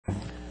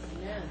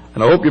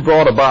And I hope you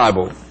brought a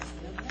Bible.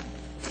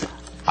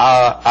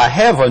 I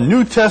have a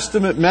New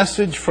Testament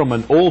message from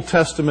an Old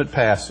Testament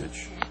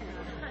passage.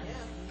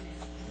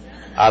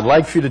 I'd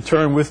like for you to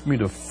turn with me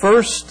to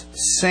 1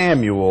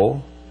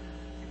 Samuel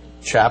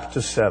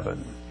chapter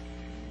 7.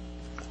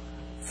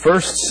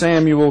 1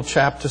 Samuel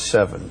chapter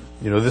 7.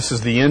 You know, this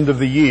is the end of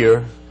the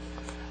year.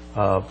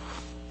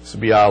 This will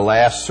be our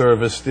last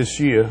service this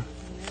year.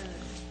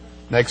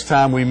 Next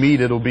time we meet,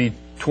 it'll be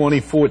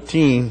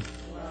 2014.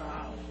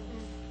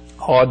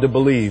 Hard to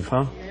believe,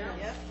 huh?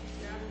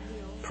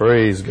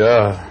 Praise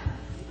God.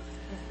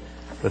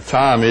 The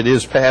time, it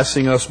is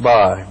passing us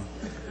by.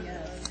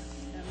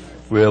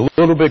 We're a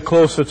little bit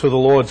closer to the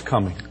Lord's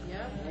coming.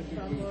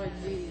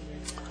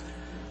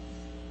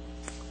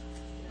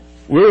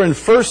 We're in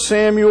 1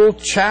 Samuel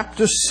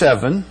chapter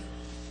 7.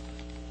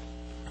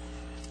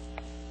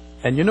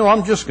 And you know,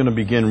 I'm just going to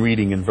begin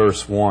reading in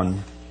verse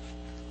 1.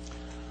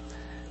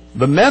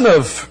 The men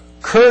of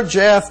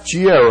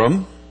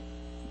Kirjath-jearim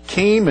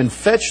came and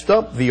fetched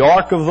up the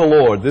ark of the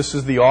Lord. This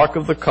is the ark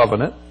of the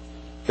covenant.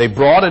 They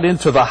brought it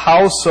into the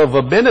house of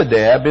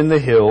Ebenezer in the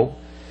hill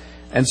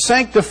and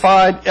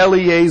sanctified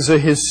Eleazar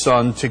his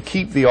son to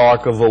keep the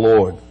ark of the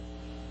Lord.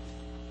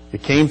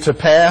 It came to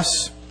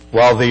pass,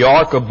 while the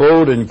ark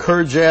abode in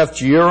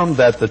Kirjath-jearim,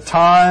 that the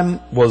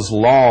time was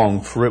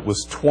long, for it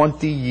was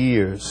 20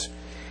 years,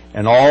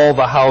 and all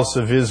the house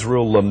of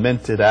Israel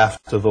lamented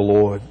after the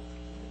Lord.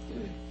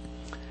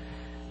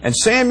 And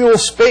Samuel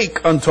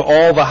spake unto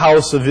all the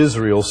house of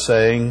Israel,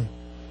 saying,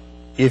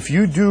 If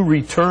you do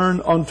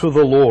return unto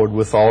the Lord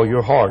with all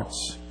your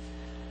hearts,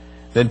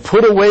 then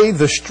put away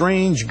the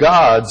strange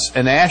gods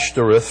and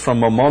Ashtoreth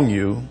from among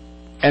you,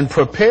 and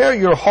prepare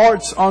your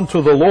hearts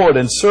unto the Lord,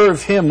 and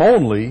serve Him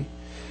only,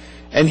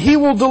 and He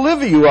will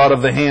deliver you out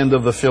of the hand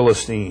of the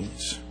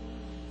Philistines.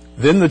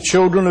 Then the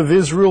children of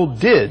Israel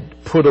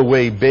did put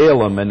away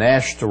Baalim and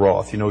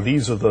Ashtaroth. You know,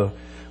 these are the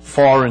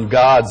foreign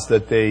gods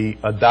that they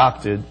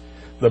adopted.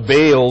 The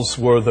Baals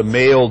were the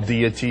male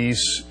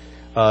deities,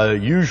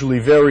 usually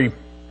very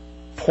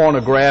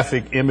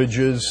pornographic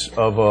images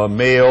of a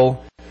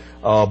male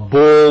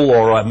bull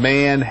or a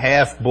man,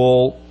 half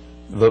bull.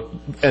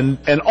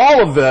 And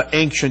all of the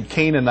ancient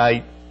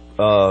Canaanite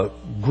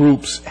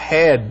groups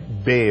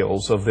had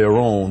Baals of their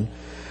own,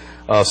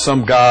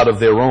 some god of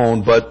their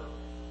own, but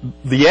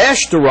the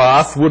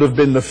Ashtaroth would have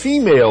been the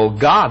female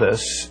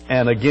goddess,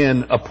 and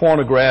again, a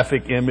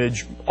pornographic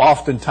image,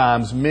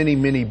 oftentimes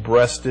many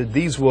breasted.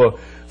 These were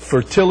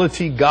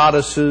fertility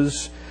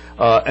goddesses,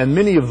 and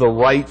many of the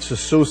rites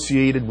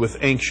associated with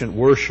ancient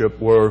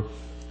worship were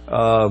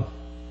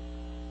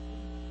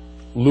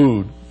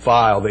lewd,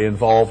 vile. They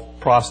involved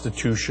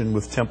prostitution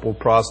with temple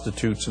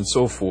prostitutes and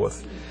so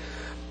forth.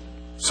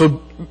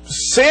 So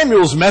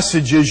Samuel's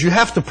message is you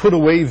have to put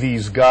away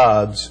these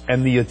gods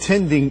and the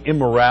attending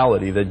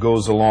immorality that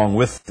goes along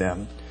with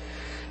them.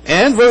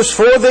 And verse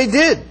 4, they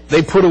did.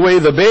 They put away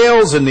the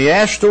Baals and the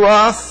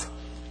Ashtaroth,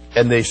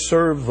 and they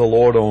served the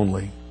Lord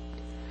only.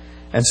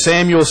 And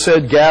Samuel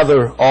said,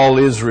 Gather all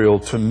Israel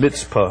to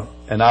Mizpah,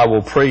 and I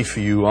will pray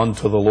for you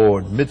unto the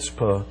Lord.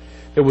 Mizpah.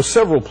 There were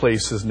several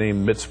places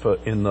named Mizpah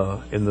in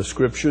the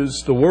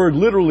scriptures. The word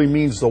literally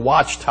means the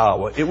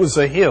watchtower. It was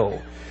a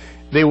hill.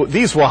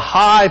 These were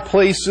high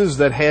places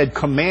that had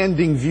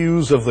commanding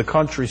views of the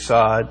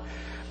countryside.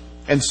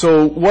 And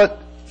so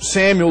what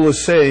Samuel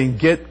is saying,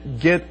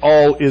 get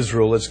all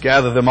Israel. Let's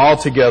gather them all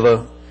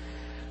together.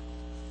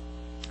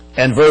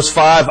 And verse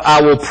 5,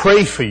 I will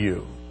pray for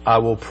you. I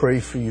will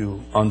pray for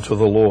you unto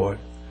the Lord.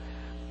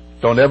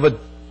 Don't ever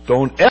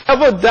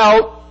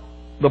doubt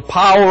the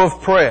power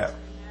of prayer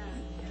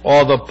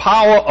or the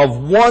power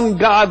of one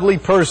godly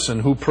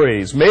person who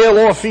prays, male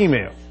or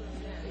female.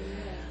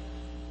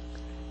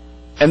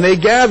 And they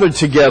gathered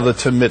together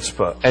to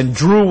Mizpah and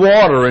drew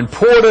water and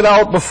poured it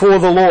out before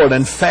the Lord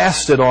and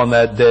fasted on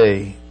that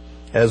day.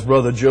 As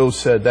Brother Joe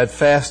said, that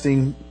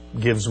fasting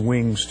gives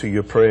wings to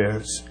your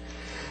prayers.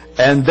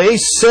 And they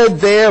said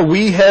there,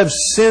 We have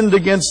sinned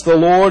against the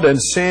Lord.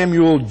 And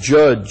Samuel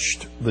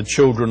judged the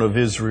children of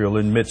Israel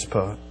in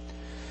Mizpah.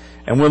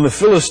 And when the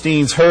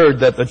Philistines heard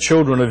that the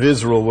children of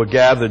Israel were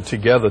gathered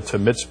together to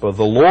Mizpah,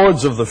 the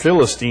lords of the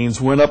Philistines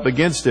went up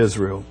against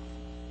Israel.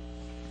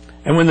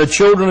 And when the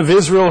children of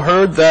Israel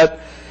heard that,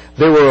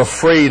 they were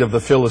afraid of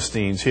the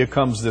Philistines. Here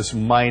comes this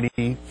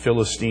mighty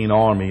Philistine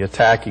army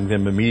attacking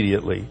them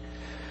immediately.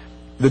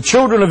 The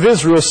children of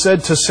Israel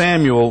said to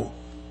Samuel,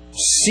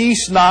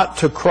 Cease not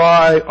to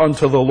cry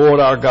unto the Lord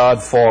our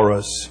God for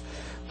us,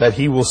 that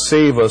He will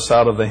save us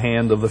out of the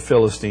hand of the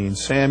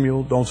Philistines.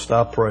 Samuel, don't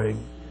stop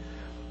praying.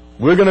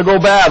 We're going to go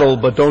battle,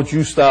 but don't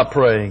you stop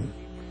praying.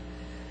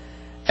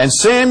 And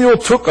Samuel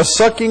took a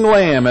sucking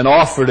lamb and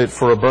offered it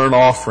for a burnt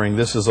offering.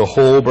 This is a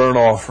whole burnt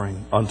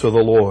offering unto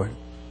the Lord.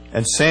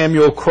 And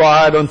Samuel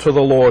cried unto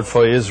the Lord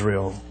for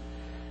Israel,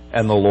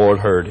 and the Lord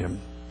heard him.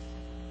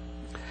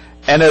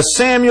 And as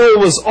Samuel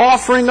was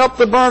offering up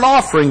the burnt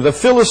offering, the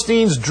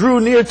Philistines drew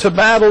near to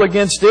battle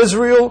against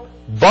Israel,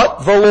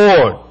 but the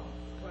Lord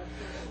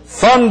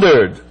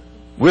thundered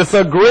with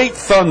a great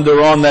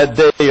thunder on that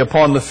day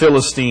upon the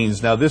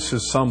Philistines. Now this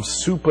is some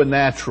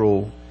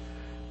supernatural,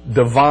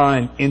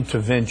 divine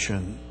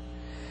intervention.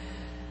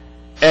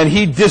 And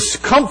he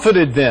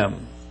discomfited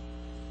them.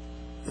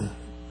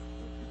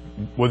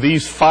 Were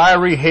these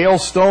fiery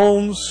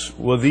hailstones?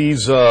 Were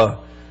these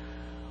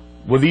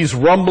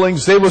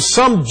rumblings? There was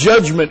some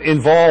judgment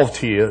involved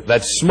here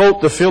that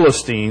smote the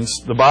Philistines.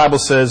 The Bible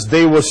says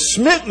they were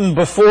smitten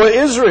before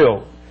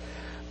Israel.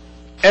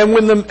 And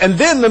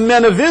then the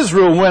men of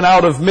Israel went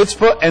out of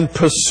Mizpah and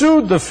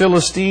pursued the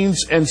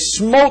Philistines and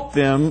smote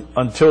them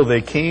until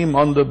they came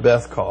under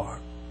Bethkar.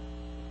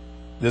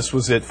 This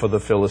was it for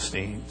the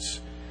Philistines.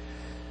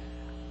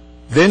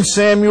 Then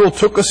Samuel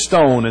took a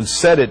stone and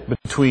set it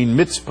between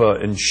Mizpah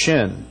and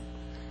Shin.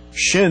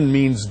 Shin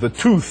means the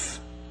tooth.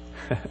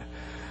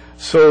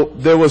 So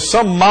there was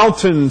some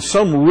mountain,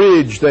 some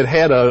ridge that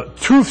had a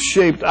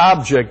tooth-shaped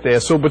object there.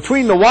 So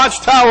between the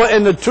watchtower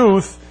and the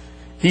tooth,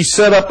 he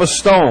set up a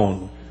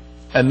stone.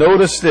 And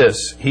notice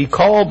this, he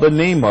called the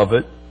name of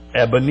it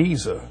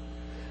Ebenezer,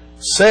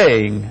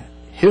 saying,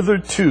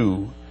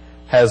 hitherto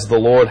has the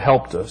Lord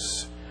helped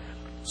us.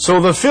 So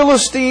the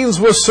Philistines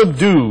were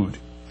subdued,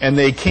 and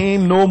they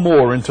came no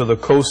more into the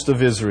coast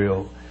of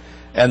Israel.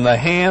 And the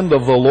hand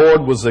of the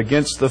Lord was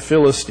against the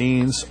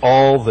Philistines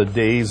all the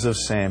days of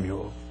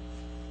Samuel.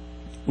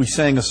 We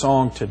sang a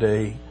song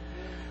today,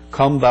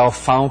 Come thou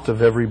fount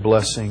of every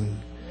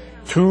blessing,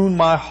 tune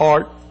my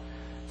heart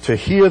to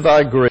hear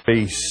thy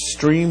grace,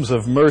 streams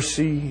of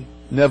mercy,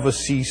 never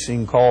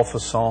ceasing, call for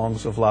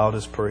songs of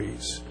loudest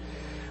praise.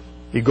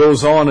 He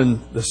goes on in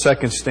the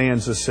second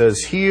stanza, says,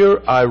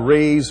 Here I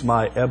raise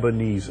my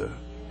Ebenezer.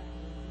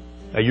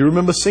 Now you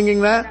remember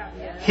singing that?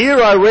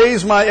 Here I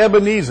raise my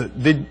Ebenezer.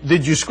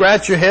 Did you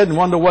scratch your head and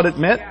wonder what it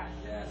meant?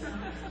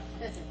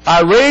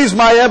 I raise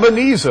my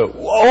Ebenezer.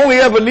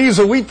 Only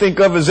Ebenezer we think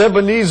of is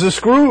Ebenezer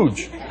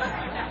Scrooge.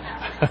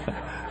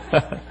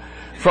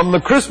 From the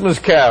Christmas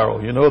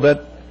Carol, you know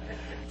that.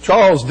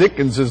 Charles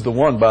Dickens is the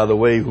one, by the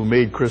way, who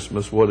made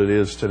Christmas what it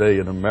is today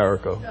in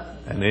America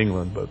and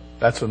England, but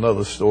that's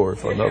another story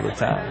for another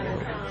time.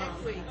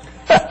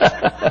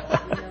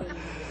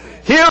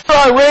 Here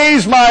I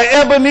raise my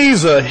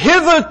Ebenezer,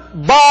 hither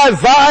by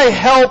thy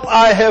help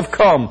I have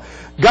come.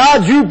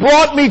 God, you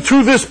brought me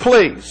to this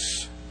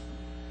place.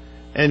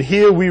 And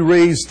here we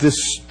raise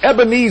this.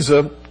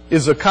 Ebenezer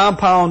is a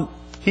compound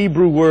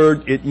Hebrew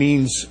word. It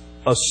means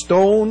a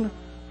stone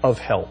of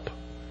help.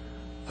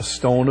 A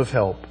stone of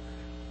help.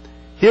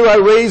 Here I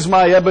raise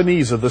my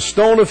Ebenezer, the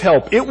stone of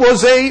help. It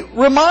was a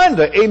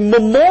reminder, a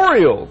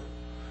memorial,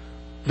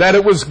 that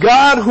it was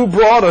God who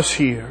brought us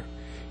here.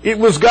 It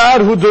was God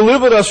who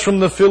delivered us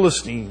from the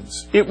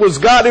Philistines. It was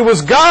God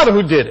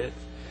who did it.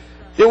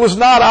 It was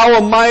not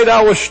our might,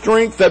 our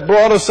strength that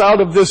brought us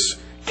out of this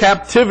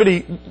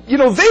captivity. You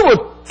know, they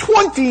were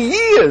 20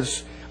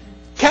 years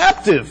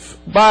captive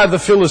by the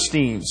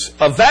Philistines,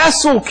 a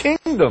vassal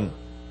kingdom.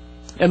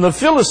 And the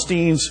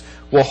Philistines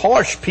were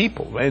harsh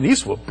people, man.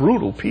 These were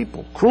brutal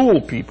people,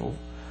 cruel people.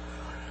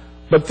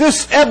 But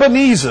this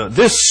Ebenezer,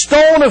 this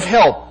stone of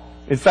help,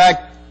 in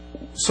fact,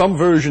 some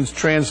versions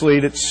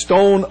translate it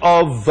stone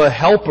of the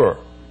helper.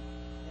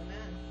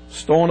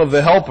 Stone of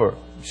the helper.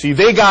 See,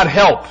 they got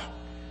help.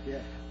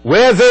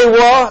 Where they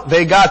were,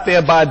 they got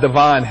there by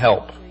divine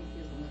help.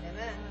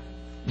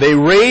 They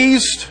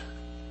raised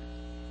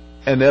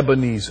an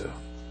Ebenezer,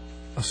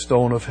 a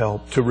stone of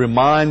help, to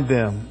remind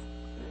them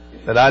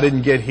that I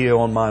didn't get here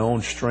on my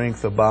own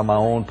strength or by my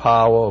own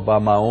power or by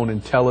my own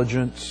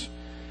intelligence.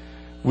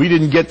 We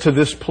didn't get to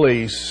this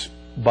place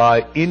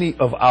by any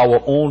of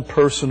our own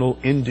personal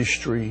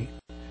industry.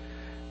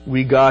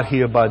 We got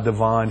here by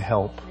divine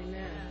help.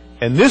 Amen.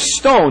 And this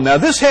stone, now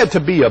this had to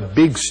be a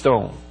big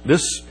stone.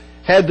 This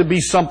had to be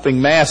something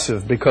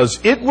massive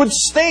because it would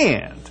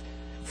stand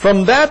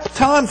from that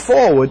time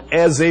forward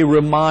as a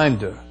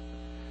reminder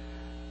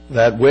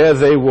that where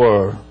they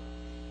were,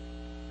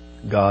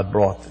 God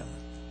brought them.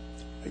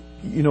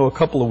 You know, a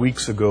couple of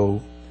weeks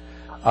ago,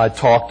 I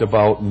talked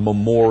about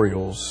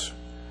memorials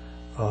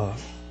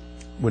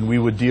when we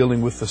were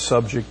dealing with the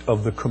subject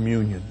of the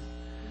communion.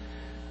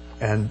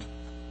 And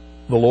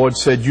the Lord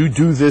said, you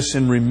do this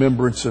in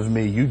remembrance of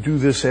me. You do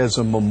this as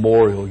a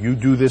memorial. You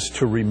do this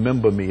to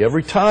remember me.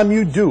 Every time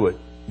you do it,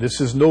 this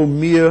is no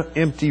mere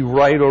empty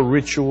rite or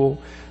ritual.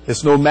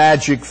 It's no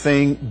magic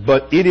thing,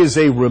 but it is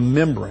a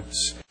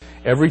remembrance.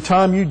 Every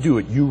time you do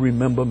it, you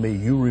remember me.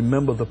 You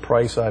remember the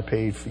price I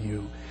paid for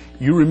you.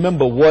 You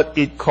remember what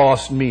it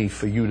cost me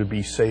for you to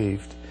be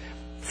saved,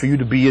 for you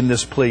to be in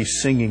this place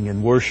singing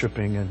and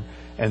worshiping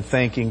and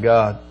thanking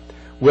God.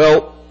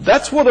 Well,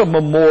 that's what a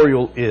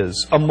memorial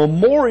is. A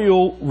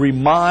memorial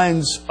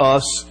reminds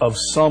us of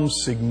some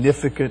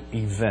significant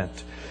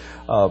event.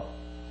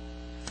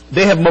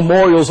 They have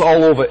memorials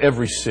all over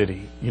every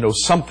city. You know,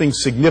 something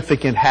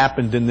significant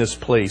happened in this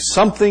place.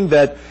 Something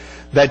that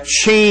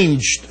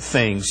changed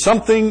things.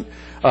 Something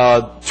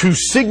to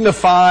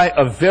signify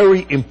a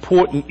very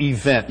important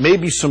event.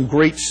 Maybe some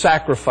great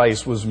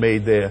sacrifice was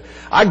made there.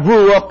 I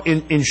grew up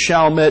in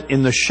Chalmette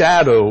in the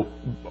shadow,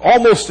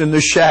 almost in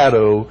the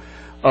shadow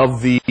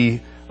of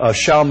the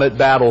Chalmette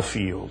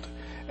battlefield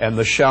and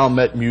the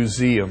Chalmette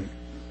Museum.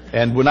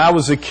 And when I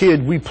was a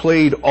kid, we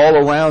played all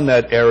around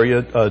that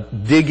area,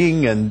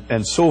 digging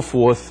and so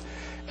forth.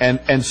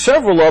 And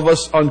several of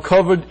us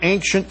uncovered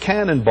ancient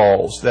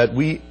cannonballs that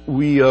we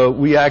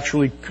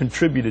actually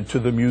contributed to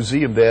the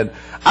museum there.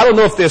 I don't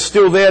know if they're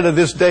still there to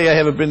this day. I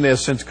haven't been there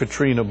since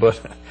Katrina, but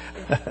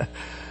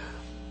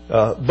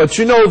but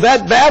you know,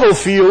 that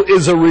battlefield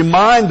is a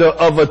reminder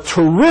of a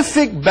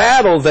terrific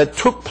battle that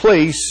took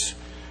place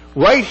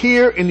right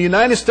here in the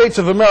United States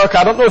of America.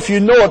 I don't know if you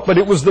know it, but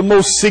it was the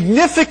most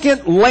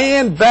significant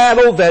land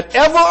battle that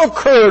ever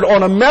occurred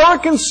on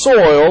American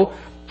soil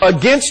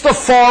against a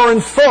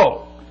foreign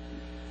foe.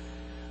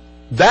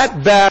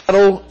 That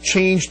battle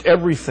changed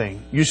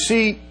everything. You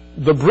see,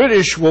 the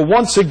British were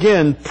once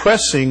again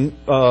pressing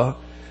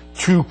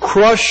to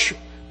crush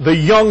the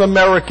young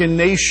American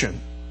nation.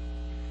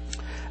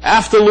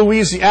 After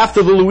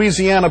the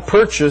Louisiana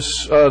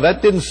Purchase,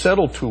 that didn't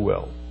settle too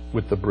well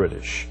with the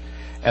British.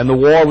 And the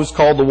war was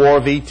called the War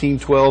of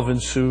 1812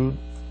 ensued.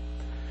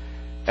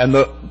 And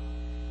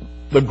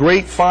the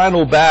great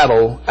final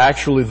battle,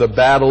 actually the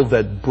battle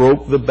that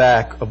broke the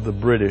back of the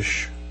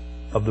British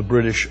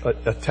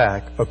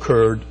attack,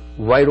 occurred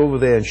right over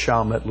there in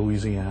Chalmette,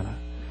 Louisiana.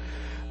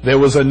 There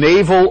was a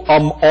naval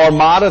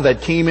armada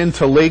that came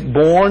into Lake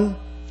Borgne.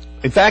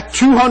 In fact,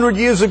 200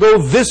 years ago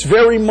this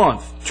very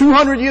month,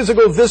 200 years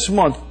ago this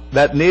month,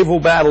 that naval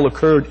battle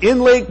occurred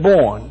in Lake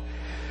Borgne,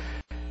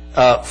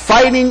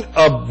 fighting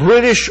a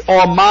British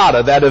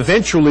armada that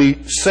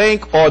eventually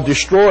sank or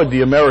destroyed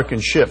the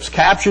American ships.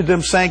 Captured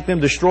them, sank them,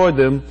 destroyed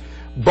them.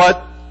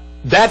 But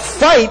that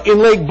fight in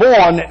Lake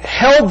Borgne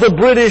held the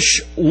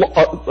British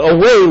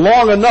away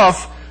long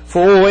enough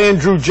for old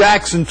Andrew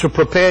Jackson to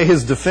prepare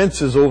his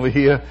defenses over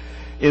here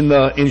in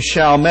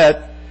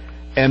Chalmette.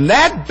 And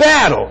that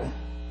battle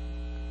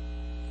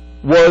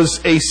was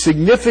a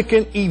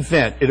significant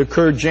event. It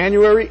occurred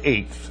January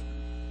 8th,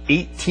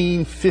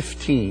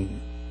 1815.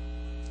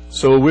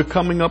 So we're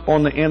coming up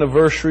on the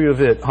anniversary of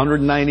it,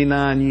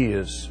 199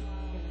 years.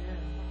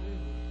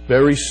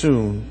 Very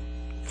soon.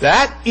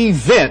 That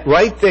event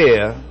right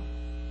there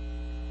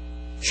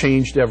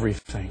changed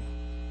everything.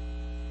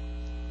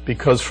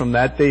 Because from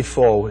that day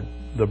forward,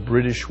 the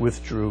British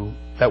withdrew.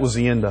 That was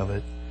the end of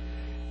it.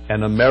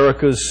 And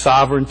America's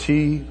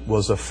sovereignty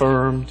was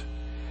affirmed,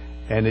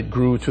 and it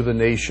grew to the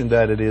nation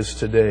that it is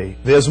today.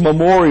 There's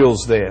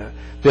memorials there.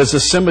 There's a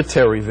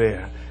cemetery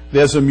there.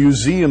 There's a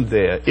museum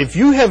there. If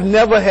you have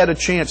never had a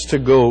chance to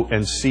go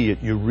and see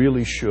it, you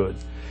really should.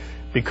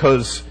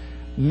 Because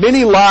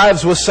many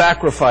lives were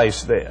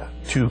sacrificed there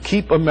to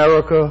keep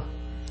America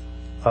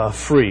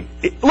free.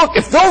 Look,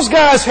 if those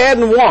guys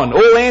hadn't won,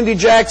 old Andy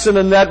Jackson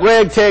and that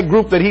ragtag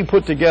group that he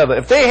put together,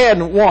 if they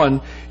hadn't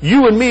won,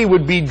 you and me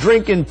would be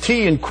drinking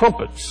tea and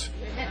crumpets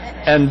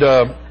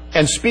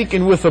and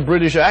speaking with a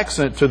British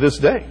accent to this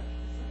day.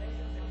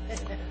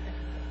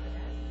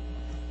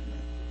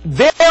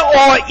 There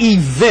are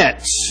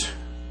events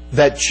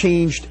that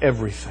changed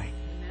everything.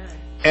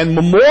 And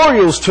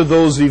memorials to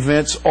those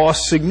events are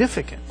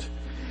significant.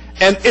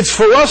 And it's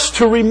for us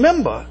to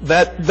remember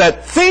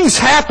that things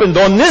happened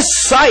on this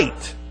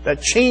site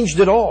that changed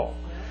it all.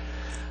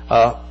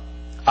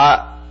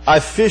 I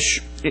fish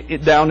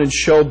down in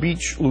Shell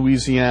Beach,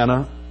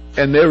 Louisiana,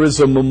 and there is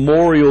a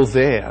memorial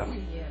there.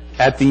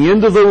 At the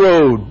end of the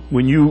road,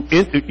 when you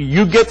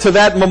get to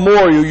that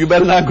memorial, you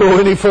better not go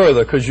any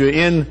further, because you're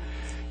in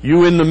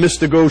the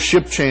Mystigo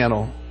ship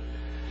channel.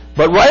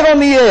 But right on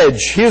the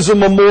edge, here's a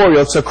memorial.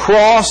 It's a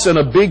cross and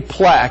a big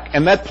plaque.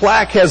 And that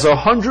plaque has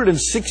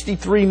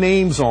 163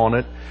 names on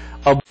it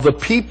of the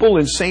people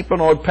in St.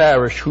 Bernard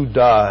Parish who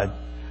died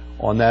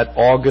on that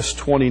August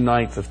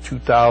 29th of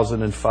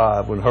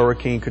 2005 when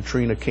Hurricane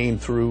Katrina came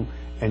through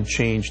and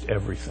changed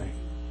everything.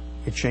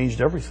 It changed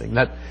everything.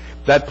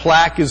 That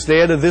plaque is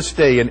there to this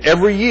day. And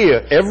every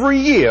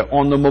year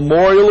on the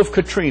memorial of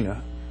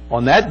Katrina,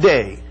 on that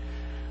day,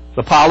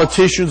 the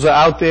politicians are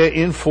out there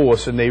in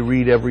force, and they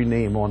read every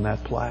name on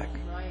that plaque.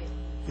 Right.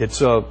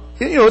 It's a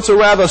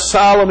rather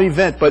solemn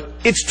event, but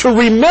it's to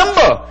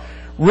remember.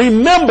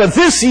 Remember,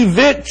 this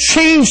event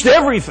changed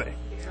everything.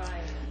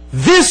 Right.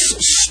 This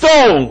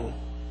stone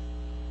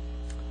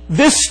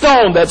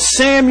that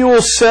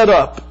Samuel set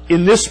up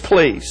in this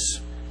place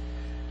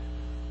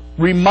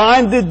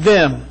reminded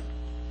them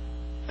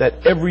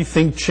that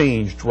everything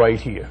changed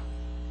right here.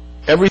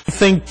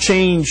 Everything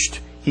changed.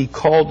 He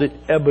called it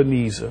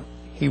Ebenezer.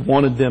 He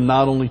wanted them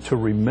not only to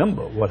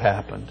remember what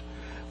happened,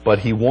 but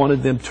he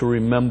wanted them to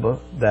remember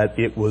that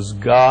it was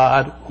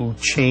God who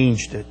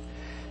changed it.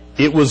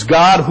 It was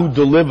God who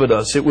delivered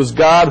us. It was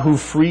God who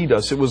freed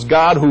us. It was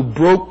God who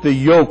broke the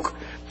yoke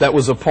that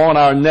was upon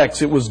our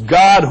necks. It was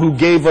God who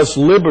gave us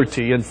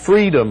liberty and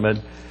freedom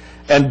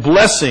and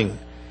blessing.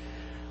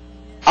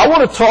 I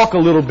want to talk a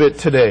little bit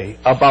today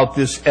about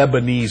this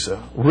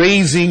Ebenezer,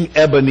 raising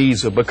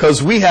Ebenezer,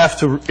 because we have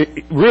to,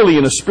 really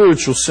in a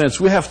spiritual sense,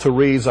 we have to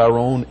raise our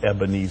own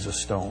Ebenezer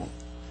stone.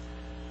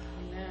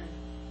 Amen.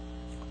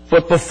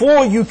 But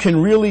before you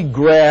can really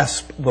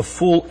grasp the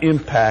full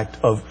impact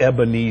of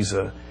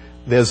Ebenezer,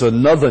 there's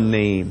another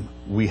name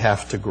we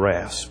have to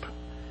grasp.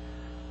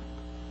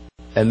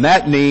 And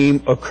that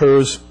name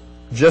occurs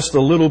just a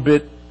little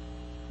bit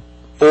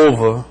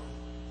over.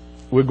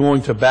 We're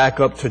going to back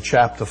up to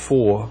chapter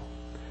 4,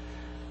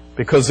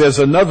 because there's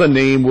another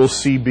name we'll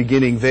see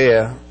beginning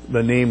there,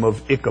 the name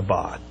of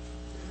Ichabod.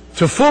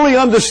 To fully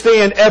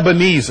understand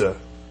Ebenezer,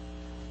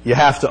 you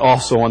have to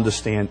also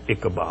understand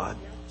Ichabod.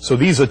 So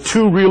these are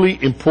two really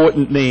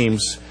important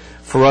names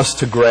for us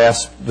to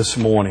grasp this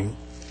morning.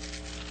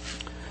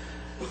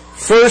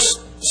 1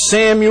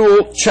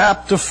 Samuel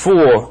chapter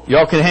 4.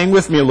 Y'all can hang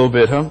with me a little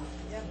bit, huh?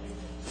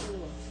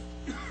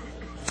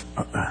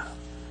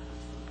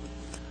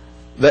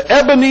 The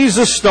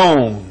Ebenezer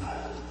stone.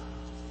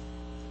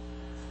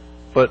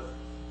 But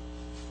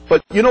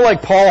you know,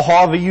 like Paul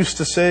Harvey used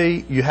to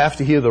say, you have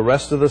to hear the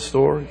rest of the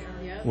story?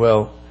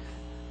 Well,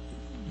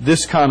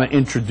 this kind of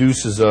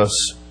introduces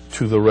us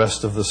to the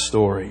rest of the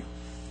story.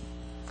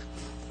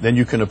 Then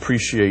you can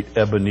appreciate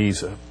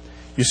Ebenezer.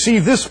 You see,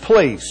 this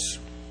place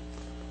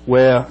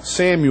where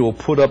Samuel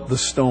put up the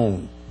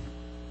stone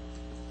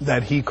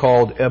that he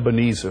called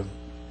Ebenezer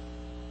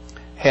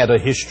had a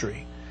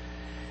history.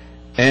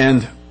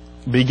 And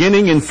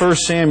beginning in 1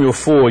 Samuel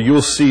 4,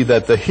 you'll see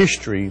that the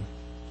history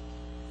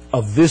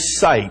of this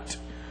site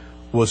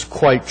was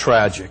quite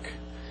tragic.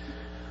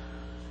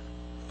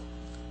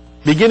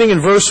 Beginning in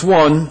verse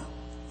 1,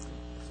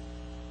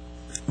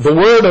 the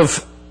word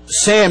of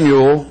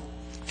Samuel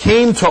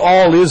came to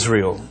all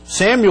Israel.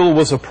 Samuel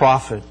was a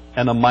prophet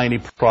and a mighty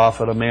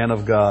prophet, a man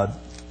of God,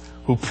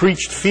 who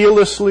preached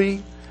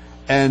fearlessly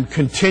and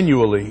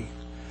continually,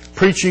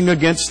 preaching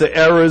against the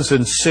errors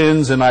and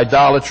sins and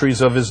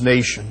idolatries of his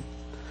nation.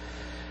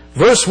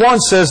 Verse 1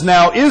 says,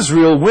 Now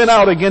Israel went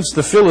out against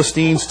the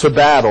Philistines to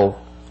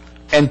battle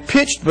and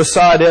pitched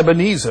beside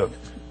Ebenezer.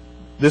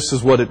 This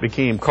is what it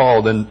became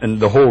called, and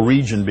the whole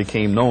region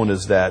became known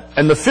as that.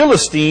 And the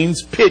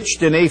Philistines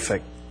pitched in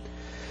Aphek.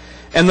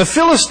 And the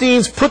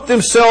Philistines put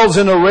themselves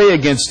in array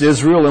against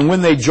Israel, and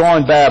when they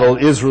joined battle,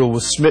 Israel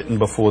was smitten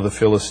before the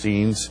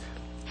Philistines,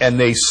 and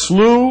they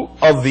slew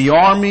of the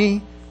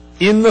army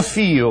in the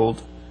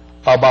field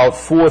about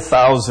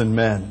 4,000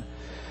 men.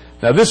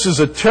 Now this is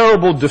a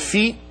terrible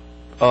defeat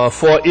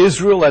for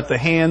Israel at the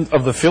hand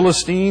of the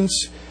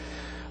Philistines.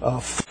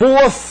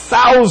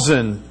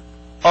 4,000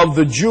 of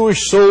the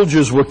Jewish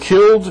soldiers were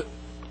killed.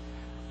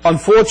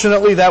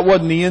 Unfortunately, that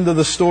wasn't the end of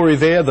the story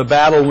there. The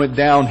battle went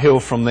downhill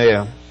from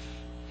there.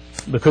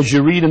 Because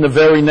you read in the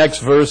very next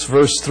verse,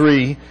 verse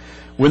 3,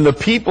 when the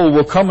people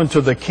were coming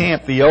to the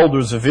camp, the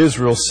elders of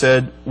Israel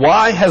said,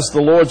 Why has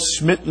the Lord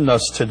smitten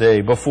us today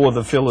before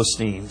the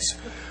Philistines?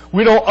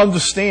 We don't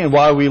understand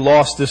why we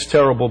lost this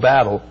terrible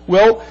battle.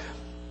 Well,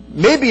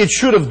 maybe it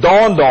should have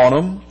dawned on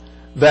them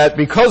that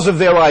because of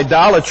their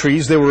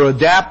idolatries, they were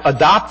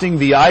adopting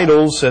the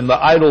idols and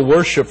the idol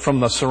worship from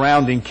the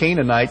surrounding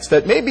Canaanites,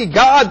 that maybe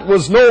God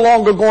was no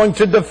longer going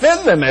to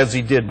defend them as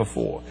he did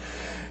before.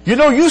 You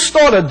know, you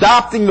start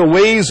adopting the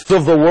ways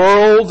of the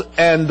world,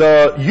 and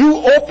you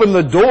open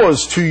the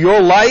doors to your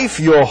life,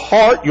 your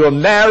heart, your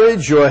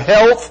marriage, your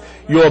health,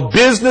 your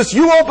business.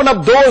 You open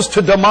up doors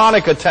to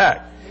demonic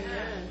attack.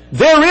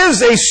 There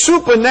is a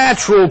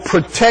supernatural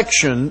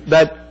protection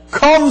that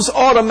comes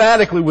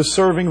automatically with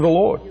serving the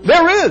Lord.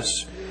 There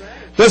is.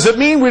 Does it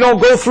mean we don't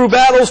go through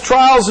battles,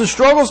 trials, and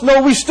struggles?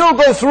 No, we still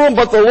go through them,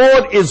 but the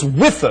Lord is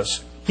with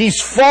us.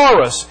 He's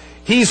for us.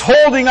 He's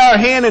holding our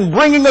hand and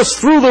bringing us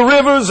through the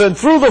rivers and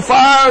through the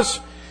fires.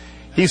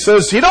 He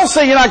says, he don't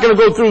say you're not going to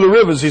go through the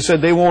rivers. He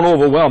said they won't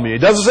overwhelm you. He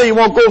doesn't say you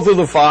won't go through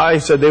the fire. He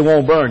said they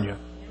won't burn you.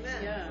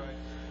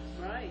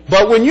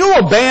 But when you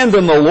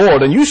abandon the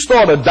Lord and you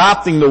start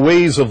adopting the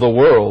ways of the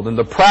world and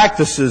the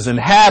practices and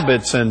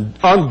habits and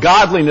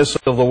ungodliness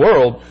of the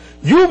world,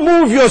 you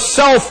move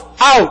yourself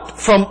out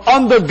from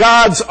under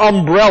God's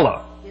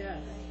umbrella.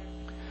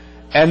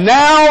 And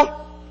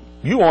now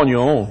you on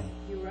your own.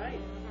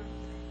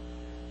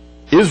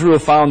 Israel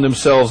found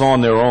themselves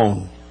on their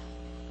own.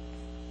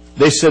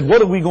 They said,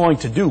 what are we going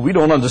to do? We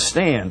don't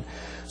understand.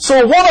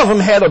 So one of them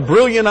had a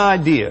brilliant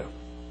idea.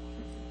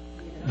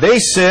 They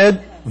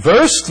said,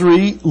 verse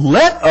 3,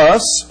 let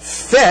us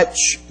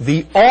fetch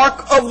the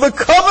ark of the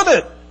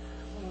covenant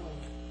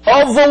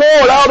of the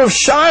Lord out of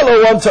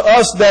Shiloh unto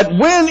us, that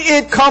when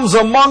it comes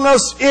among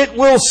us, it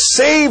will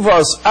save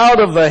us out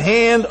of the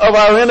hand of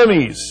our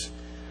enemies.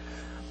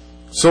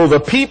 So the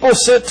people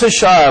sent to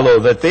Shiloh,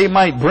 that they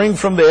might bring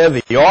from there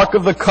the ark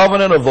of the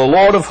covenant of the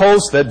Lord of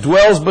hosts, that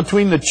dwells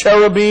between the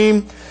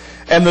cherubim,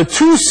 and the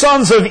two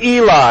sons of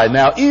Eli.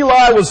 Now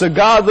Eli was a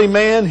godly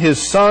man,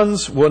 his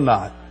sons were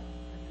not.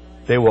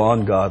 They were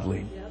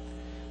ungodly.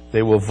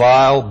 They were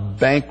vile,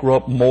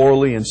 bankrupt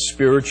morally and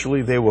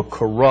spiritually. They were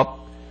corrupt.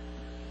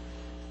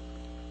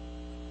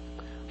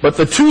 But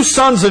the two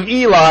sons of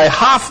Eli,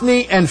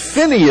 Hophni and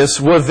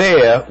Phinehas, were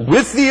there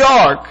with the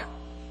ark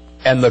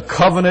and the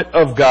covenant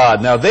of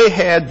God. Now they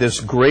had this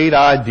great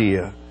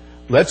idea.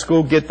 Let's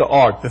go get the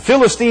ark. The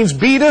Philistines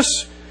beat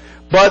us,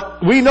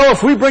 But we know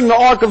if we bring the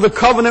Ark of the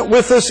Covenant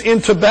with us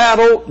into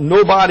battle,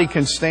 nobody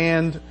can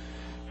stand,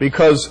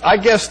 because I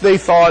guess they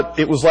thought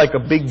it was like a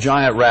big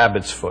giant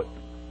rabbit's foot.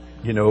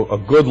 You know, a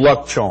good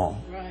luck charm.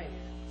 Right.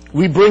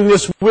 We bring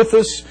this with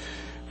us.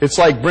 It's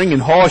like bringing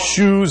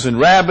horseshoes and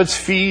rabbit's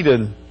feet,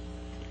 and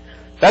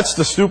that's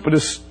the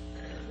stupidest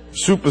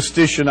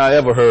superstition I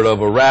ever heard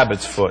of, a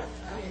rabbit's foot.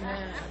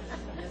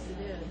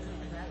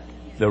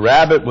 The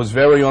rabbit was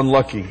very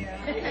unlucky.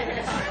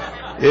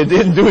 It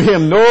didn't do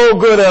him no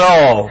good at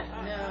all.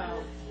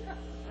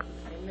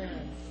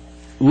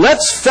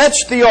 Let's fetch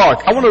the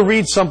ark. I want to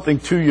read something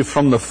to you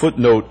from the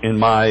footnote in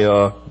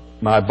my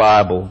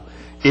Bible.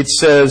 It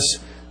says,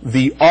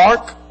 the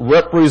ark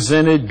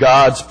represented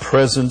God's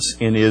presence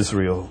in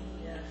Israel.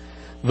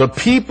 The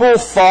people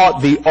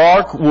thought the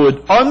ark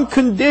would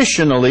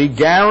unconditionally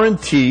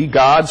guarantee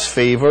God's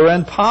favor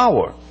and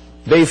power.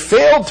 They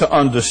failed to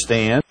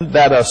understand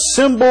that a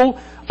symbol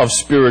of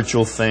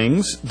spiritual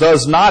things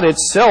does not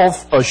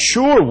itself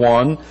assure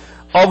one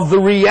of the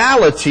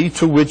reality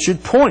to which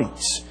it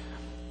points.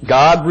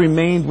 God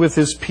remained with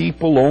His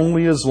people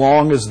only as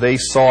long as they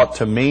sought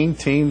to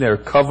maintain their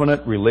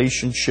covenant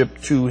relationship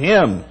to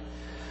Him.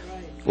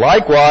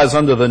 Likewise,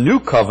 under the new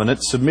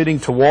covenant, submitting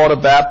to water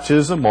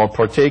baptism or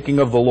partaking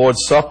of the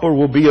Lord's Supper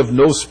will be of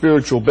no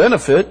spiritual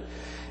benefit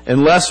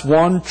unless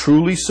one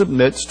truly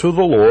submits to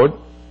the Lord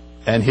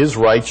and His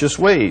righteous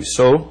ways.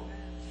 So,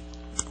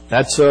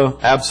 that's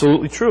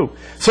absolutely true.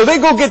 So they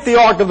go get the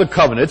Ark of the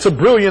Covenant. It's a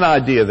brilliant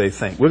idea, they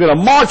think. We're going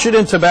to march it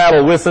into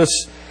battle with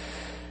us.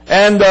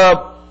 And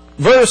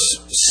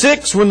verse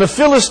 6, when the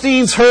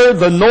Philistines heard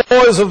the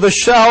noise of the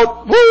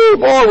shout, woo,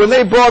 boy, when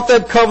they brought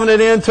that covenant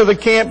into the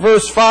camp,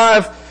 verse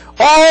 5,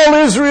 all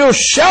Israel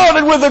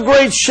shouted with a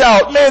great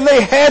shout. Man,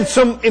 they had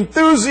some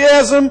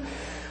enthusiasm,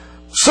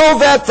 so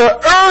that the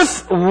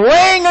earth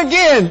rang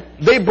again.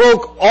 They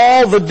broke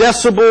all the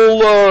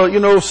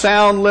decibel,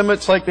 sound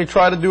limits like they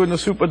try to do in the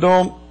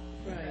Superdome.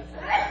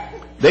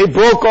 They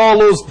broke all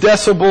those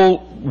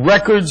decibel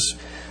records.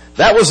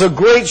 That was a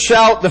great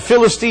shout. The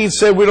Philistines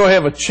said, we don't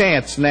have a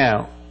chance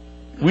now.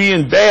 We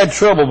in bad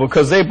trouble,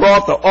 because they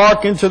brought the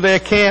ark into their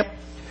camp.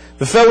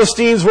 The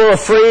Philistines were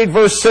afraid.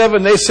 Verse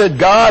 7, they said,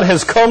 God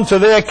has come to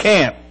their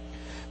camp.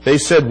 They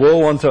said,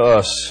 woe unto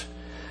us,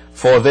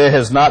 for there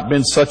has not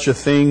been such a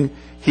thing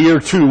here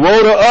too.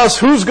 Woe to us,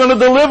 who's going to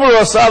deliver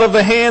us out of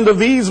the hand of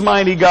these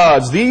mighty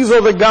gods? These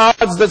are the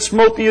gods that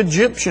smote the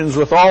Egyptians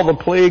with all the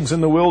plagues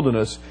in the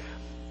wilderness.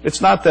 It's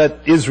not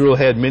that Israel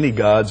had many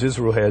gods. They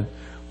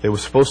were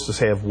supposed to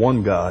have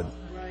one God.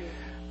 Right.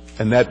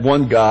 And that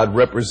one God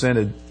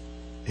represented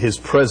His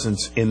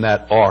presence in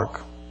that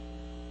ark.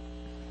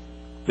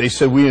 They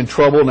said, we're in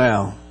trouble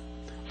now.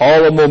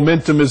 All the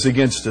momentum is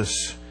against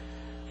us.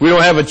 We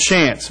don't have a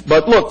chance.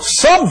 But look,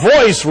 some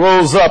voice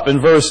rose up in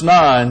verse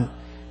 9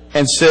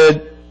 and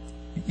said,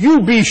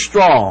 you be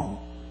strong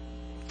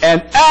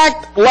and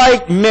act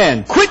like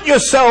men. Quit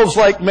yourselves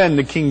like men,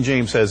 the King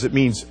James says. It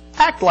means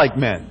act like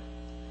men.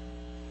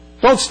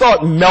 Don't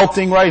start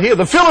melting right here.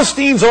 The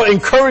Philistines are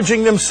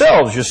encouraging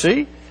themselves, you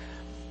see.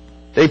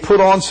 They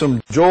put on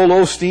some Joel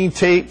Osteen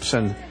tapes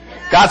and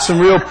got some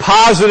real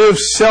positive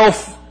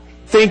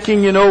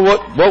self-thinking,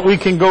 what we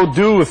can go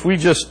do if we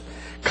just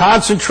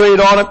concentrate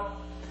on it.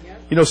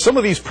 Some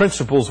of these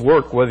principles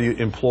work whether you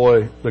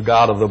employ the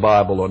God of the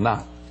Bible or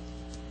not.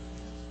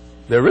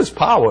 There is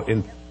power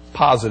in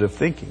positive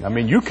thinking. I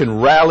mean, you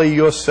can rally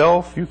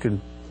yourself. You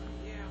can.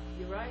 Yeah,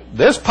 you're right.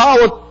 There's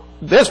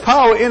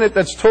power in it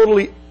that's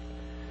totally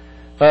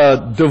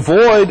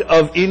devoid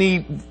of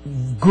any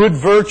good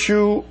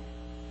virtue.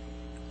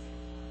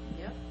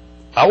 Yep.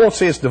 I won't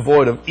say it's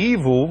devoid of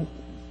evil,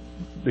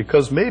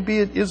 because maybe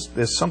it is.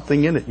 There's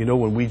something in it,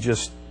 when we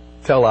just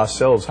tell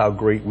ourselves how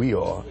great we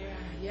are,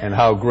 and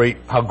how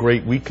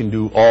great we can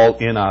do all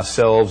in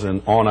ourselves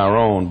and on our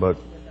own. But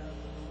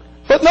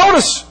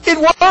notice, it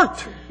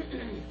worked.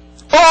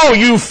 Oh,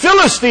 you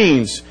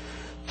Philistines,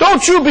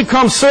 don't you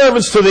become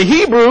servants to the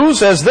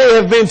Hebrews as they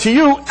have been to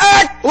you.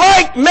 Act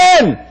like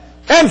men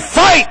and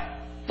fight.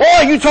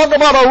 Boy, you talk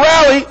about a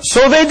rally.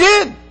 So they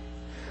did.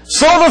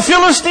 So the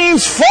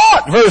Philistines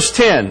fought, verse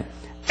 10,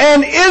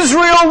 and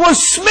Israel was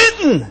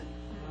smitten.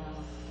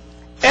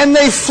 And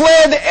they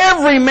fled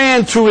every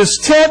man to his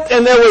tent,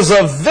 and there was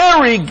a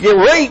very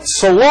great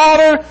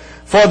slaughter,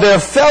 for there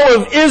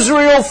fell of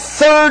Israel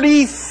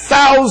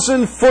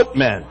 30,000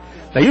 footmen.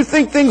 Now you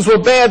think things were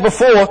bad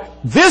before.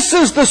 This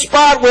is the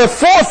spot where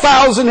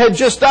 4,000 had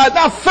just died.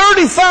 Now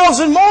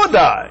 30,000 more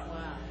died.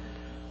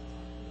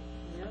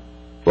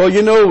 Well,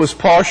 it was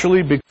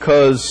partially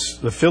because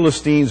the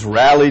Philistines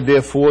rallied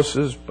their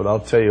forces, but I'll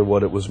tell you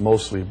what it was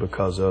mostly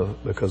because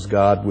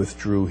God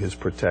withdrew His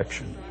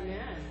protection.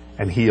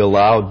 And He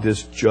allowed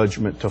this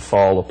judgment to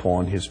fall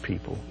upon His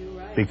people.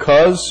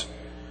 Because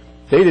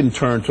they didn't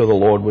turn to the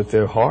Lord with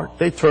their heart.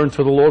 They turned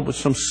to the Lord with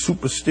some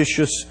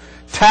superstitious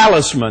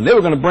talisman. They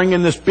were going to bring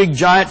in this big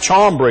giant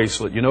charm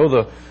bracelet,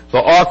 the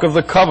Ark of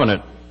the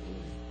Covenant.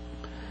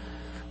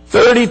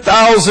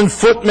 30,000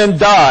 footmen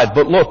died.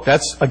 But look,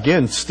 that's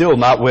again still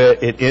not where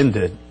it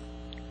ended.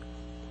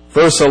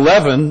 Verse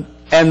 11,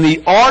 and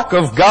the ark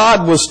of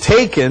God was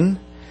taken,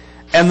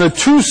 and the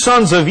two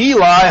sons of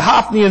Eli,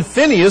 Hophni and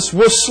Phinehas,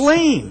 were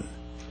slain.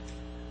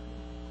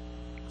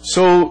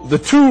 So the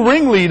two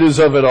ringleaders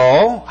of it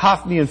all,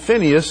 Hophni and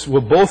Phinehas,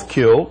 were both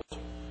killed,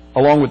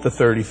 along with the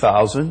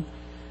 30,000.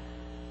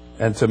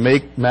 And to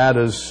make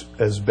matters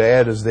as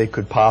bad as they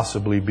could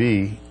possibly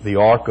be, the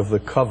Ark of the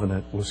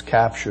Covenant was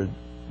captured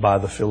by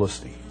the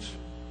Philistines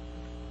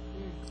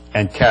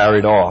and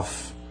carried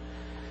off.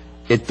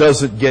 It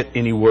doesn't get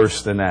any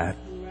worse than that.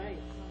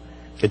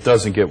 It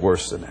doesn't get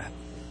worse than that.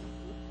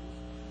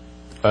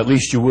 At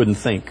least you wouldn't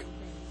think.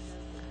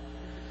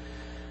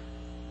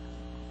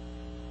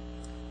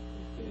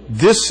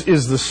 This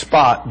is the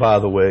spot, by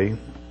the way,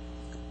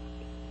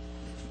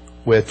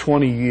 where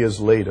 20 years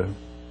later,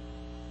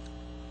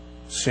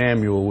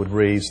 Samuel would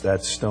raise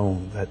that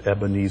stone, that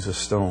Ebenezer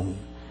stone.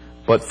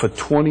 But for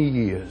 20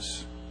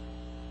 years,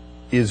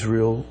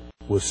 Israel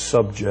was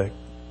subject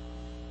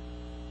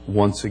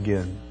once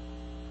again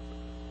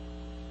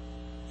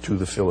to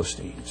the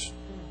Philistines.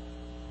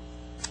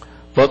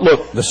 But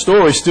look, the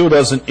story still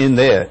doesn't end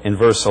there in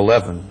verse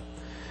 11.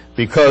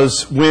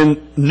 Because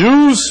when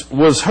news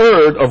was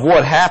heard of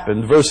what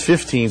happened, verse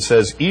 15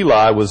 says,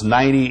 Eli was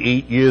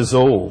 98 years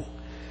old.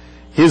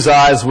 His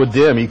eyes were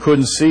dim. He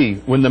couldn't see.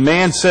 When the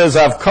man says,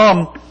 I've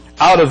come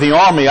out of the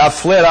army, I've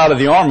fled out of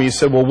the army, he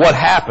said, well, what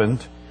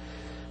happened?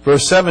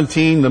 Verse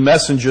 17, the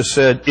messenger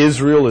said,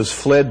 Israel is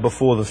fled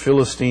before the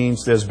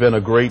Philistines. There's been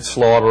a great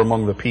slaughter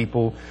among the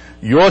people.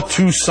 Your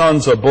two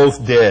sons are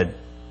both dead,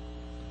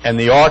 and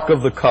the Ark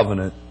of the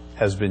Covenant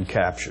has been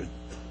captured.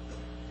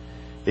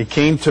 It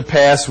came to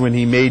pass when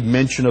he made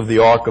mention of the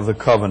Ark of the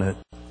Covenant,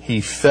 he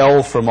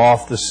fell from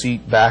off the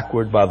seat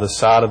backward by the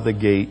side of the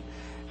gate,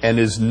 and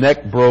his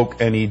neck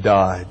broke and he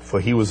died, for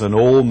he was an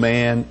old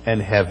man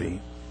and heavy.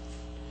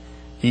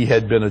 He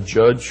had been a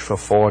judge for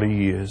 40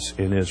 years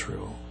in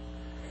Israel.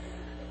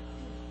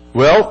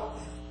 Well,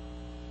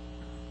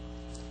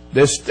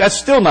 that's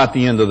still not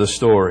the end of the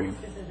story.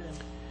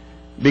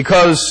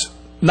 Because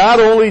not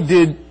only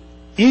did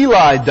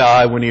Eli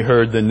die when he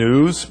heard the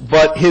news,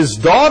 but his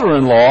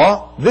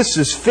daughter-in-law, this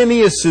is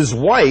Phinehas'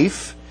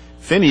 wife,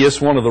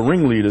 Phinehas, one of the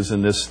ringleaders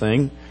in this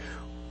thing,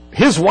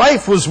 his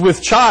wife was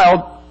with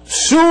child,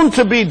 soon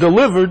to be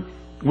delivered.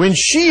 When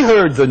she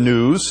heard the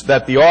news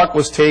that the ark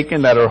was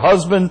taken, that her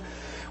husband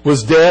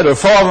was dead, her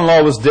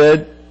father-in-law was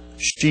dead,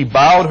 she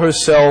bowed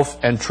herself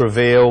and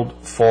travailed,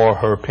 for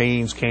her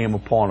pains came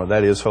upon her.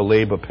 That is, her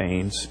labor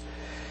pains.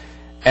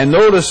 And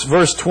notice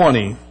verse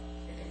 20.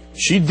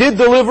 She did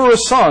deliver a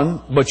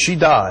son, but she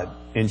died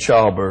in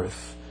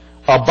childbirth.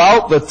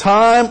 About the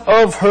time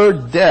of her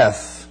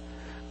death,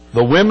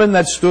 the women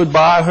that stood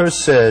by her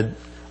said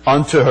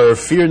unto her,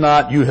 Fear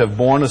not, you have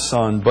borne a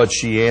son. But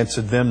she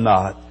answered them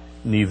not,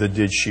 neither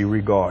did she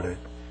regard it.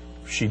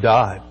 She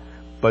died.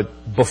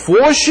 But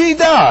before she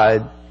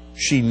died,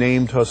 she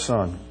named her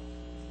son.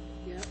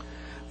 Yep.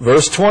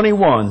 Verse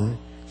 21,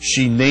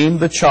 she named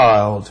the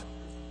child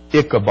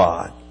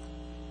Ichabod.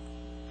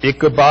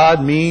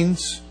 Ichabod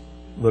means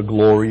the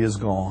glory is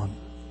gone.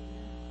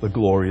 The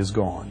glory is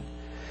gone.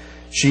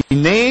 She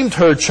named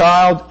her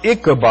child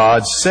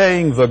Ichabod,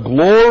 saying, The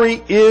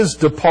glory is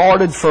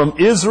departed from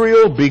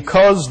Israel,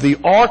 because the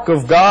ark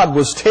of God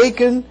was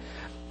taken,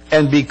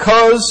 and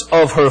because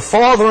of her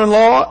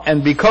father-in-law,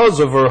 and because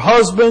of her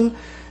husband.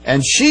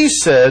 And she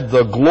said,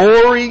 The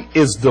glory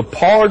is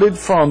departed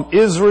from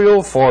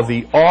Israel, for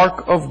the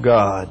ark of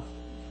God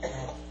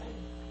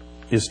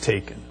is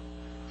taken.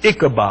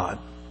 Ichabod.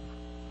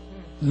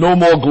 No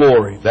more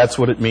glory. That's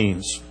what it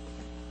means.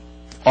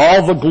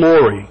 All the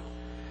glory,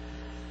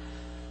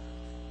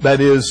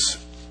 that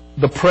is,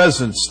 the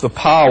presence, the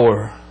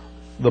power,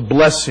 the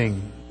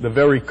blessing, the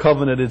very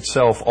covenant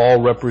itself,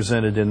 all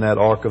represented in that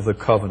Ark of the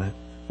Covenant,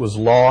 was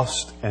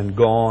lost and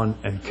gone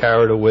and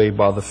carried away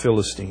by the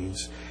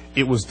Philistines.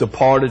 It was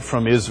departed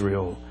from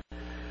Israel.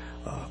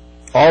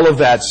 All of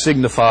that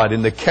signified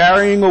in the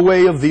carrying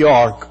away of the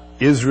ark,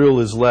 Israel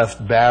is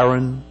left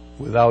barren,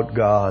 without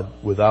God,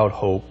 without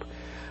hope.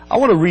 I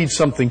want to read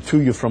something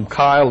to you from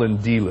Kyle and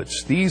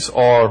Delitzsch. These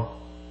are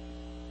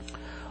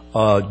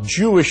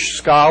Jewish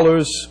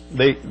scholars.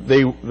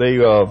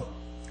 Their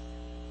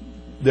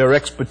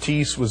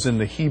expertise was in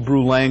the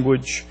Hebrew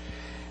language.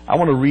 I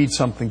want to read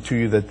something to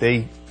you that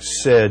they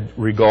said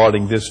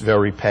regarding this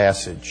very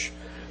passage.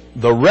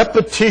 The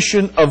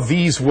repetition of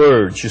these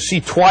words. You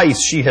see,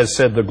 twice she has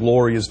said the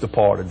glory is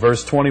departed.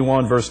 Verse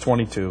 21, verse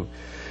 22.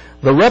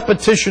 The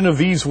repetition of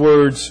these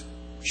words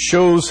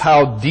shows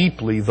how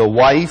deeply the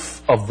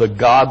wife of the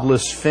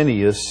godless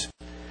Phinehas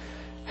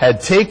had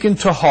taken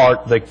to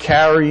heart the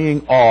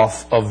carrying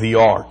off of the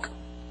ark,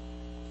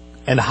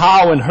 and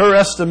how in her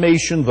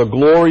estimation the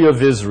glory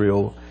of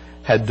Israel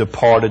had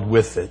departed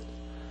with it.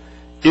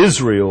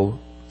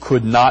 Israel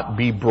could not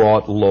be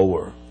brought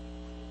lower.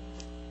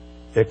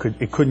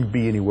 It couldn't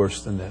be any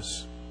worse than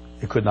this.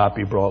 It could not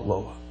be brought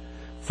lower.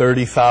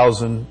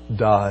 30,000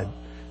 died,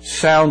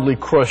 soundly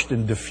crushed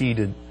and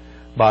defeated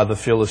by the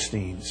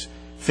Philistines.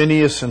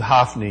 Phinehas and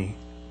Hophni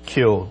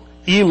killed.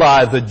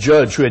 Eli, the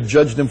judge who had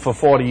judged them for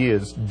 40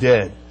 years,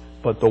 dead.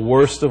 But the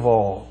worst of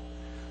all,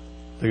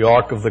 the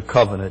Ark of the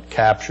Covenant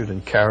captured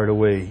and carried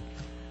away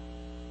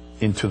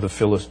into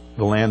the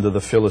land of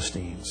the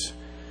Philistines.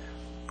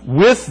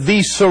 With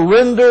the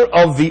surrender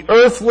of the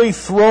earthly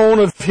throne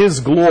of His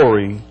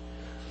glory,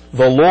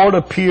 the Lord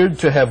appeared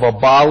to have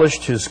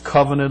abolished His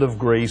covenant of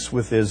grace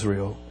with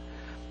Israel.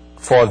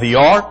 For the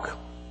ark,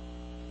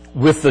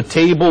 with the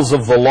tables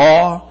of the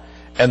law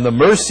and the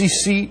mercy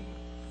seat,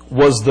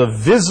 was the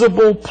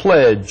visible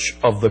pledge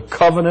of the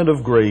covenant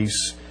of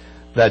grace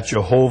that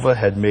Jehovah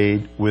had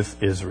made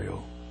with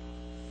Israel.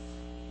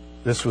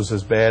 This was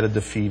as bad a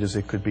defeat as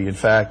it could be. In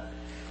fact,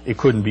 it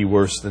couldn't be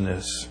worse than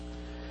this.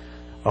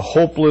 A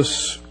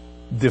hopeless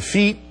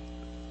defeat,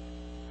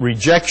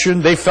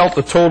 rejection. They felt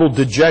a total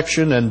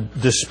dejection and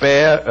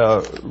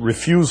despair,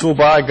 refusal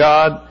by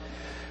God.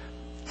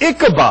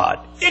 Ichabod,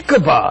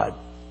 Ichabod,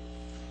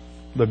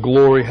 the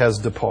glory has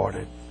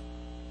departed.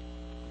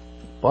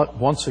 But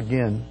once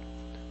again,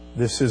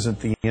 this isn't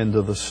the end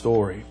of the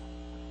story.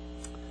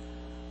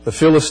 The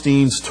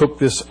Philistines took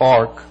this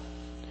ark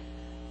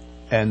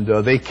and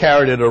they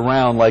carried it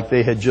around like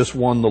they had just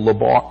won the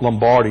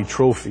Lombardi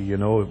trophy. You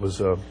know, it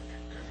was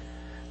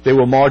they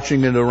were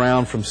marching it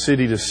around from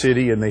city to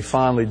city, and they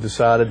finally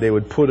decided they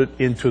would put it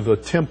into the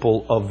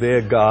temple of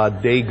their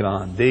god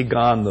Dagon.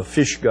 Dagon, the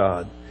fish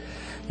god.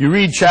 You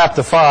read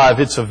chapter 5,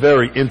 it's a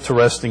very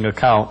interesting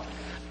account.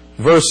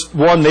 Verse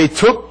 1, they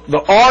took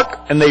the ark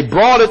and they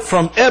brought it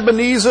from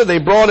Ebenezer, they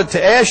brought it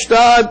to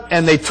Ashdod,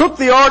 and they took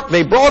the ark,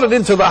 they brought it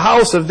into the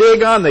house of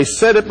Dagon, they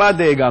set it by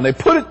Dagon. They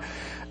put it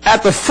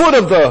at the foot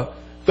of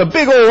the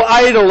big old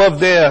idol of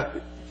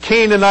their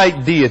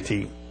Canaanite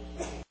deity.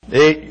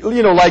 They,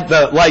 you know, like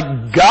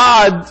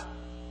God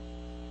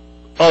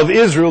of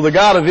Israel, the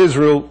God of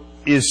Israel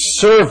is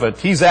servant.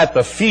 He's at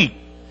the feet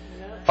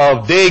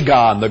of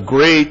Dagon, the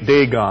great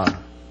Dagon.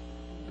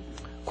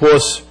 Of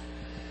course,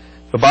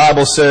 the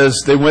Bible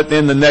says they went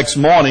in the next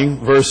morning,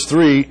 verse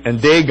 3, and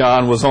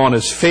Dagon was on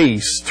his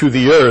face to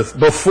the earth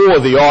before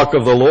the ark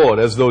of the Lord,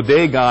 as though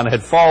Dagon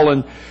had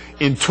fallen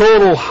in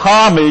total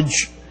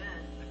homage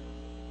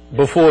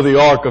before the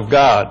ark of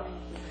God.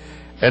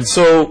 And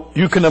so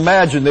you can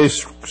imagine they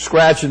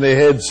scratching their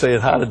heads saying,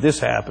 how did this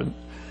happen?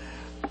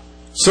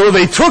 So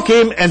they took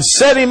him and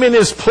set him in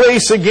his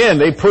place again.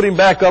 They put him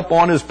back up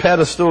on his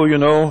pedestal, you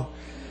know.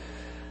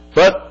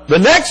 But the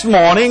next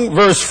morning,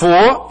 verse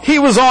 4, he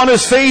was on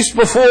his face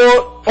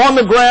on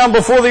the ground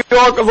before the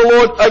ark of the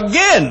Lord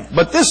again.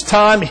 But this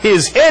time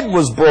his head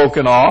was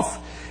broken off,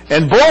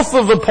 and both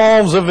of the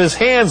palms of his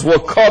hands were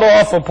cut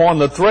off upon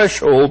the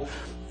threshold.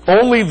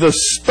 Only the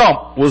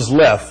stump was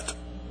left.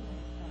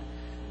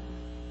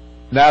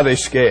 Now they're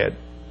scared.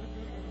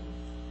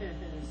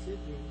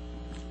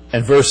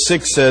 And verse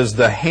 6 says,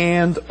 the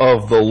hand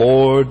of the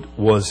Lord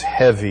was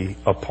heavy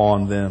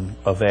upon them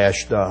of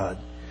Ashdod,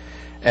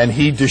 and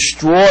He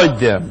destroyed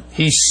them.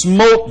 He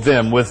smote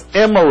them with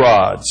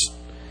emerods.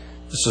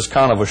 This is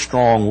kind of a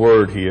strong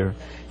word here.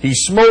 He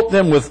smote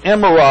them with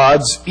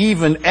emerods,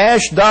 even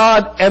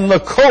Ashdod and the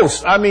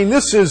coast. I mean,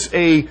 this is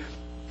a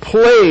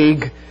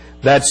plague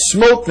that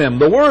smote them.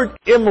 The word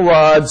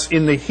emerods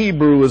in the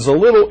Hebrew is a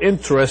little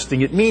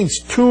interesting. It means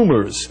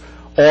tumors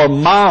or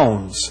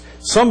mounds.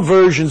 Some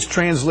versions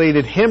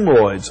translated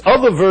hemorrhoids.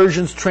 Other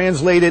versions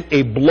translated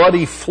a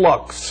bloody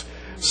flux.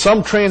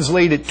 Some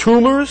translated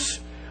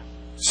tumors.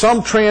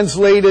 Some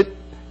translate it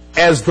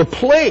as the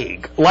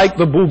plague, like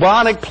the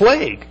bubonic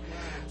plague.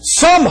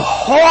 Some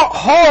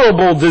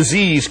horrible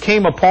disease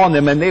came upon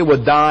them and they were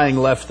dying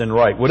left and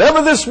right.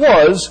 Whatever this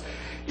was,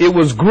 it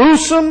was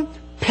gruesome,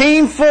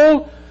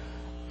 painful,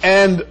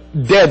 and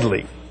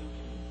deadly.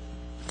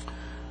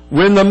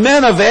 When the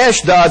men of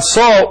Ashdod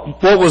saw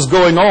what was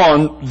going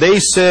on, they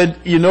said,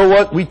 you know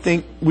what, we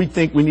think we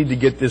need to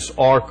get this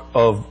ark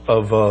of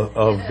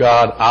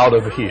God out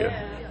of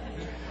here.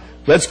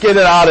 Let's get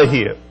it out of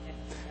here.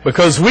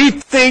 Because we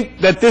think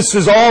that this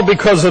is all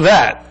because of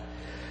that.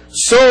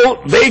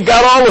 So they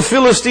got all the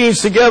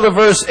Philistines together,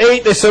 verse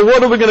 8. They said,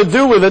 what are we going to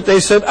do with it? They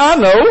said, I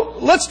know,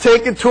 let's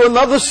take it to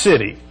another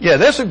city. Yeah,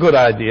 that's a good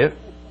idea.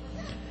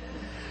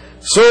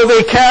 So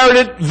they carried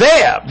it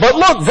there. But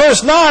look,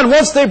 verse 9,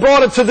 once they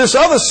brought it to this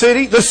other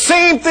city, the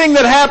same thing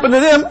that happened to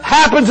them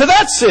happened to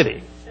that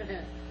city.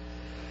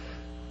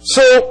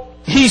 So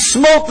he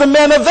smote the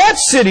men of that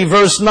city,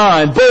 verse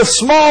 9, both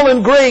small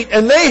and great,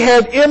 and they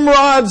had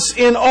emerods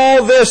in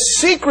all their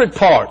secret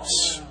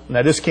parts.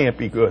 Now this can't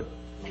be good.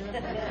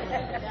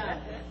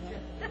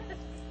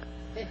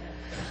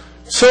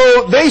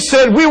 So they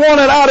said, we want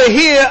it out of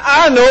here.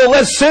 I know,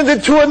 let's send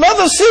it to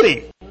another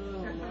city.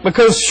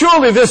 Because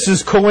surely this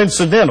is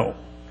coincidental.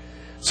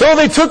 So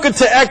they took it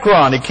to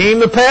Ekron. It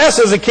came to pass,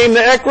 as it came to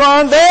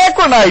Ekron, the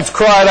Ekronites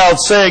cried out,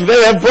 saying,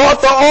 they have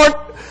brought the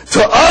ark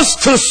to us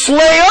to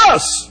slay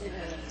us.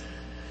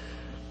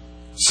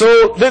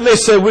 So then they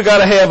said, we got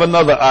to have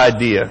another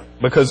idea.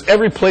 Because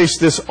every place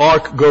this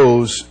ark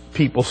goes,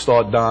 people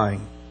start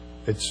dying.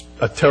 It's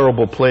a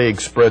terrible plague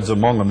spreads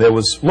among them. There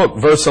was, look,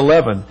 verse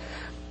 11.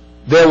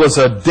 There was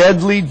a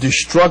deadly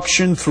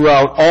destruction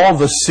throughout all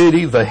the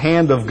city. The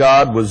hand of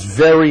God was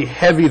very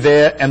heavy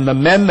there, and the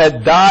men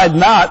that died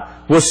not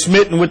were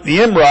smitten with the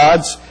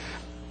emerods,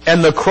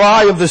 and the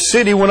cry of the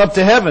city went up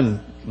to heaven.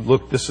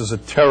 Look, this is a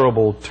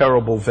terrible,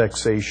 terrible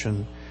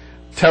vexation,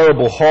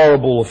 terrible,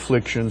 horrible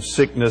affliction,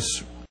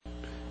 sickness,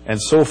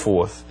 and so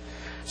forth.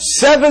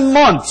 7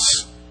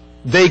 months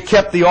they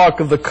kept the Ark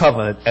of the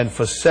Covenant, and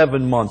for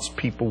 7 months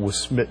people were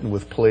smitten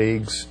with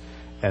plagues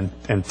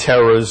and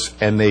terrors,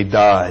 and they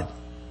died.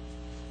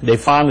 They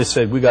finally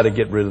said, we got to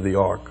get rid of the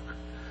Ark.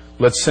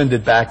 Let's send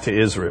it back to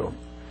Israel.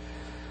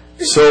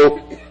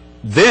 So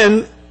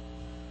then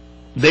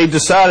they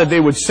decided they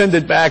would send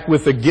it back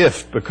with a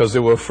gift because they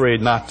were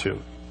afraid not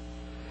to.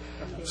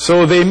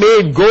 So they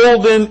made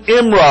golden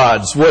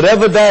emerods,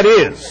 whatever that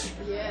is.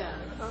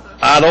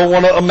 I don't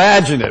want to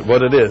imagine it,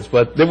 what it is,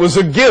 but it was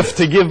a gift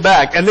to give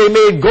back. And they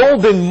made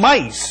golden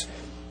mice.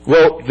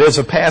 Well, there's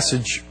a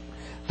passage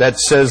that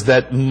says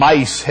that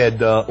mice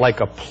had,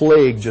 like a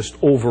plague, just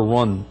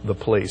overrun the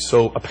place.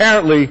 So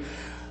apparently,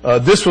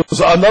 this was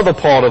another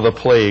part of the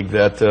plague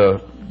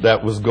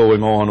that was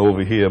going on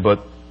over here.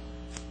 But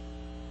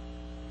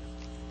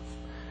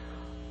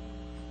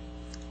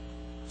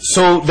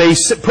so they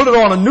put it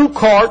on a new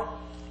cart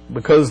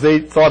because they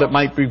thought it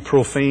might be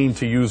profane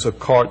to use a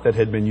cart that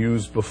had been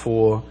used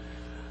before.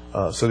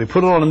 So they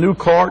put it on a new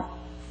cart,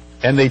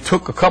 and they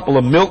took a couple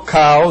of milk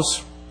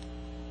cows.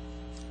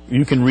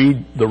 You can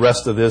read the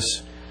rest of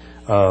this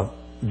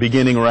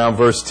beginning around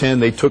verse 10.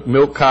 They took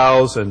milk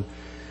cows, and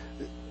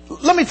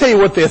let me tell you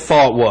what their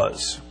thought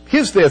was.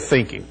 Here's their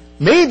thinking.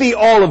 Maybe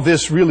all of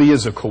this really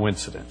is a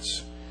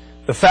coincidence.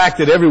 The fact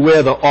that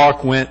everywhere the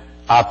ark went,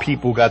 our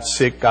people got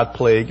sick, got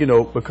plagued,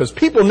 because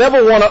people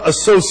never want to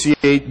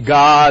associate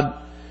God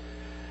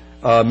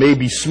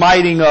maybe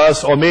smiting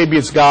us, or maybe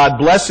it's God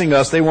blessing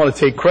us. They want to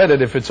take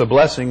credit if it's a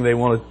blessing. They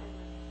want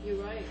to. You're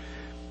right.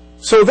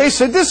 So they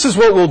said, this is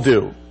what we'll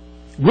do.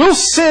 We'll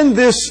send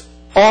this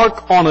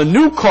ark on a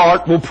new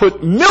cart. We'll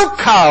put milk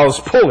cows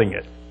pulling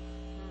it.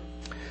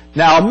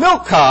 Now, a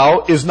milk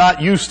cow is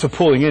not used to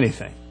pulling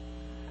anything,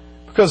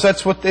 because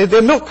that's what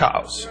they're milk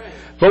cows. Right.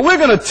 But we're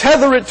going to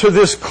tether it to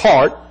this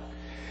cart,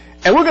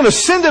 and we're going to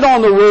send it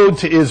on the road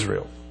to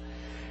Israel.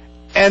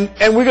 And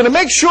we're going to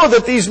make sure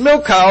that these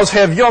milk cows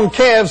have young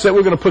calves that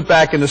we're going to put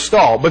back in the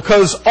stall,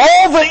 because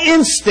all the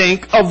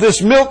instinct of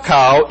this milk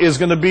cow is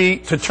going to be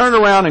to turn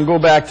around and go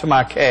back to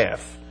my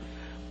calf.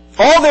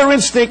 All their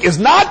instinct is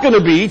not going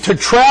to be to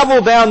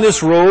travel down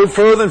this road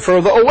further and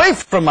further away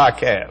from my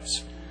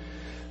calves.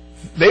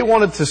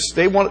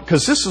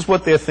 Because this is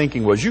what their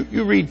thinking was.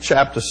 You read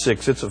chapter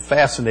 6, it's a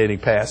fascinating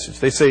passage.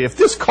 They say, if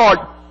these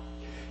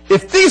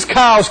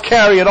cows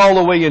carry it all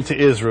the way into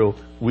Israel,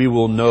 we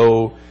will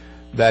know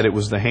that it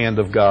was the hand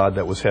of God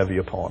that was heavy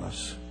upon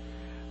us.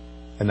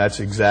 And that's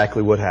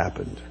exactly what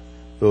happened.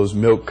 Those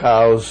milk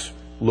cows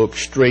looked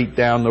straight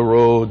down the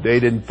road. They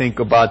didn't think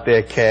about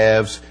their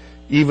calves.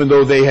 Even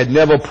though they had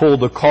never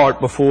pulled a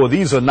cart before,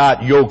 these are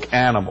not yoke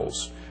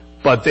animals.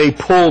 But they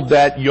pulled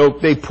that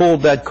yoke, they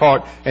pulled that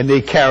cart, and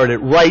they carried it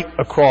right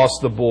across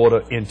the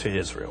border into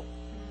Israel.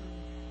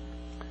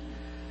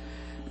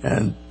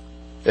 And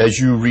as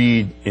you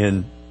read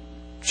in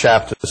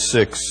chapter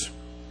 6,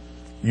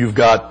 you've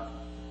got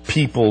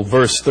people,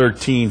 verse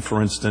 13,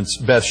 for instance,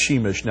 Beth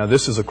Shemesh. Now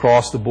this is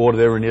across the border.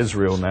 They're in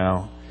Israel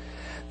now.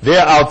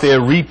 They're out there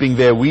reaping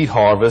their wheat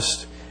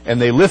harvest, and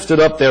they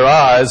lifted up their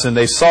eyes, and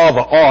they saw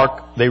the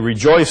ark. They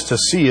rejoiced to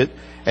see it.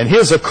 And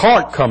here's a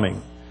cart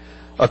coming.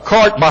 A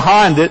cart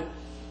behind it.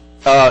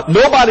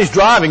 Nobody's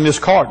driving this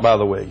cart, by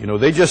the way.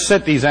 They just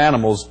sent these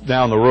animals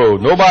down the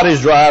road.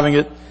 Nobody's driving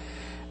it.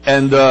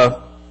 And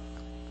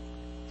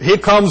here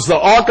comes the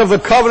Ark of the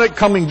Covenant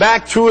coming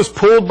back to us,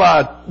 pulled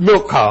by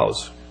milk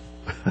cows.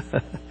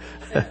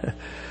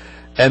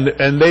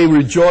 and they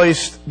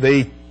rejoiced.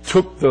 They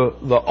took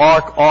the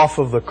ark off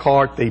of the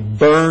cart. They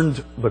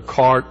burned the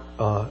cart,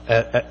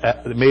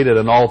 made it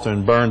an altar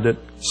and burned it,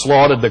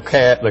 slaughtered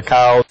the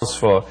cows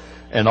for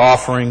an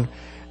offering,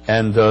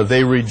 and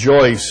they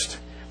rejoiced.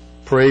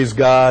 Praise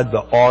God,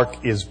 the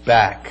ark is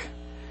back.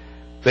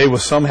 They were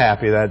some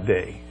happy that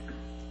day.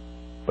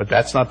 But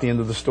that's not the end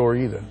of the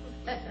story either.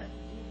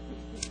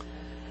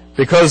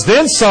 Because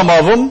then some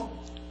of them,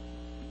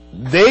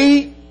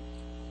 they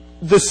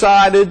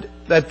decided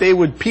that they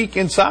would peek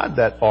inside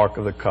that Ark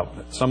of the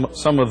Covenant.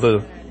 Some of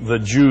the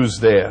Jews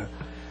there.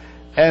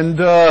 And,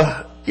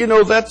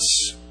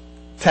 that's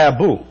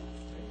taboo.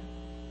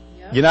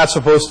 You're not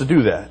supposed to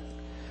do that.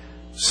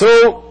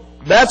 So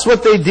that's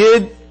what they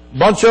did. A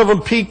bunch of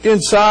them peeked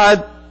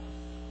inside,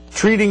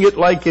 treating it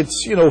like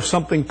it's,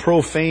 something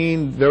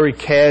profane, very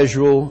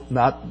casual,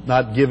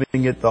 not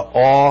giving it the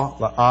awe,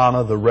 the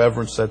honor, the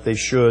reverence that they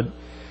should.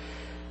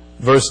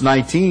 Verse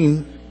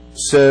 19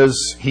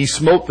 says, he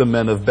smote the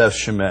men of Beth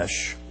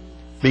Shemesh.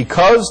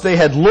 Because they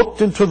had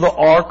looked into the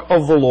ark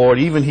of the Lord,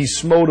 even he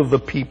smote of the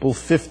people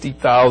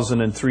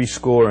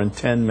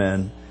 50,010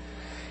 men.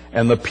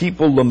 And the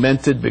people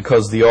lamented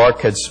because the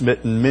ark had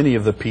smitten many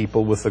of the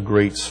people with a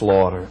great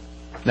slaughter.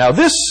 Now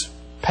this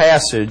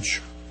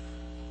passage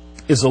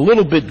is a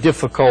little bit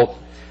difficult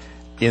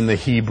in the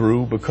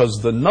Hebrew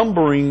because the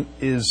numbering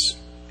is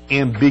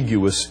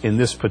ambiguous in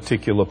this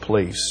particular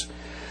place.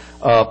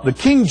 The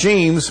King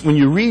James, when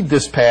you read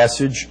this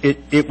passage,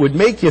 it would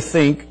make you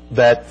think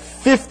that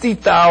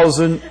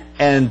 50,000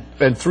 and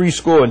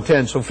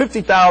 70, so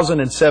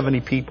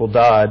 50,070 people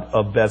died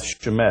of Beth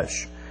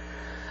Shemesh.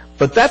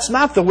 But that's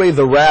not the way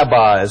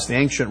the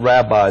ancient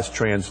rabbis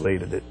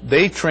translated it.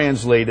 They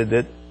translated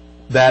it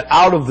that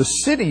out of the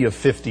city of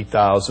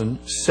 50,000,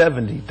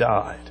 70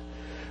 died,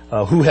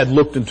 who had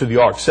looked into the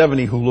ark.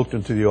 70 who looked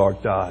into the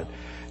ark died.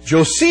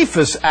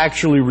 Josephus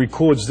actually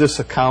records this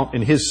account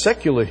in his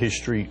secular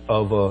history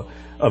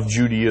of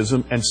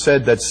Judaism and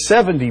said that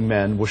 70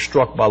 men were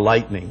struck by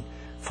lightning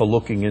for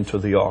looking into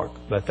the ark.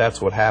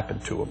 That's what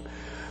happened to them.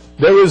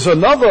 There is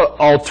another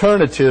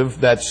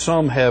alternative that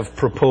some have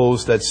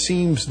proposed that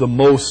seems the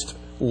most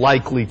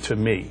likely to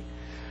me.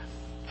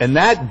 And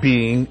that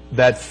being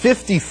that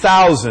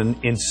 50,000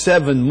 in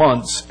 7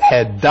 months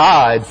had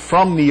died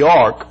from the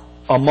ark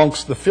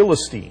amongst the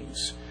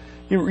Philistines.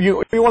 You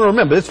want to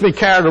remember, it's been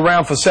carried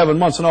around for 7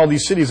 months in all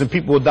these cities and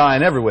people were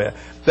dying everywhere.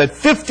 That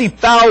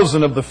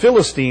 50,000 of the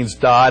Philistines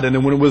died, and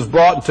then when it was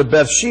brought into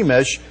Beth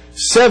Shemesh,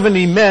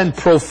 70 men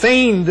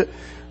profaned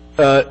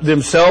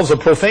themselves or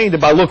profaned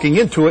it by looking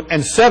into it,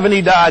 and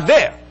 70 died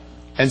there.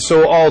 And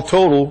so all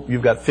total,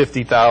 you've got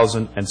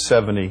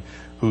 50,070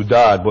 who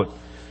died. But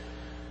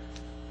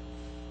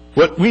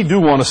what we do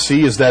want to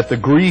see is that the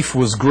grief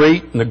was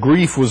great and the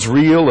grief was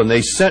real, and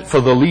they sent for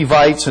the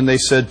Levites and they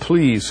said,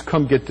 please,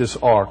 come get this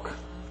ark.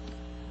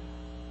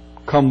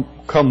 Come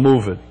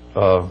move it.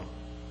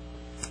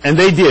 And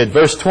they did.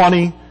 Verse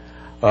 20,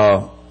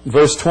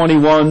 verse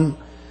 21,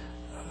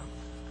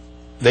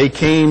 they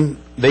came,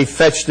 they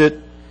fetched it.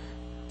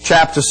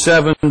 Chapter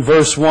 7,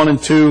 verse 1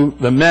 and 2,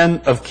 the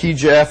men of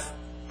Kirjath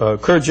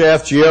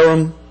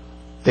Jearim,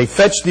 they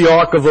fetched the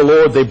ark of the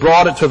Lord. They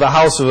brought it to the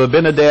house of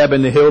Abinadab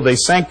in the hill. They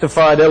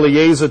sanctified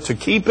Eleazar to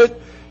keep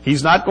it.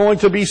 He's not going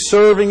to be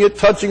serving it,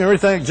 touching or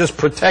anything, just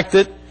protect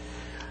it.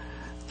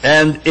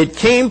 And it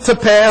came to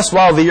pass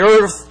while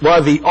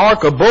the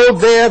ark abode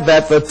there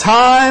that the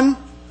time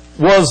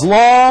was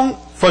long.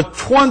 For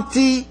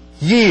 20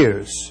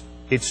 years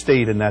it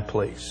stayed in that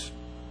place.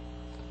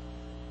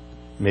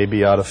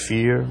 Maybe out of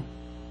fear,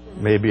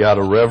 maybe out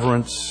of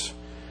reverence.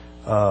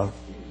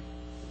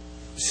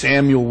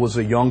 Samuel was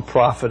a young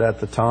prophet at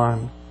the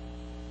time.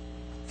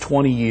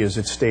 20 years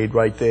it stayed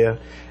right there.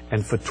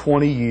 And for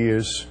 20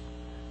 years,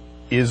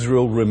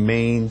 Israel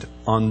remained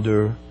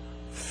under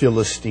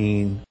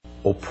Philistine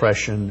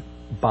oppression,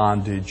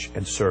 bondage,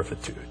 and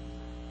servitude.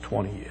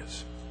 20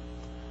 years.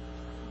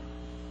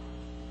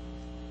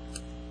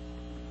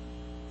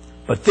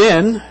 But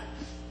then,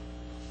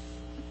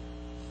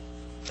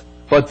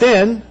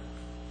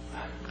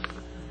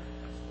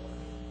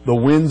 the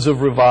winds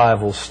of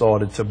revival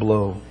started to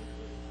blow.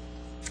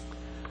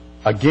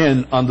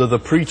 Again, under the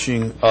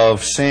preaching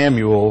of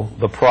Samuel,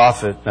 the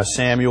prophet. Now,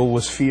 Samuel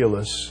was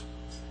fearless.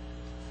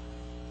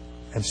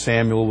 And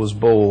Samuel was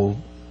bold.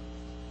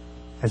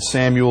 And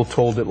Samuel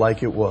told it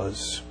like it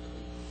was.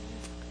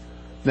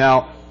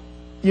 Now,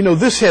 you know,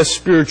 this has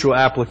spiritual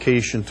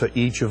application to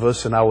each of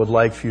us, and I would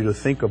like for you to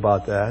think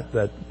about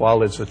that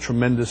while it's a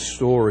tremendous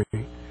story,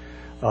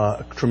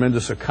 a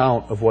tremendous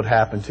account of what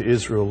happened to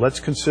Israel, let's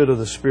consider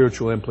the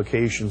spiritual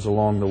implications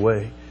along the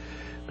way.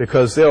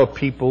 Because there are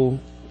people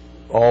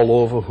all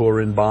over who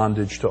are in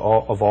bondage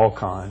of all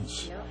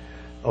kinds,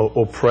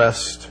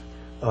 oppressed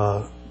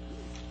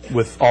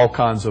with all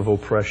kinds of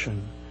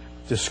oppression,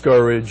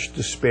 discouraged,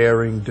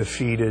 despairing,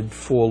 defeated,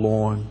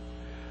 forlorn,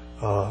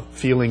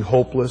 feeling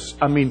hopeless.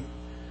 I mean,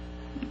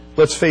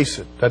 let's face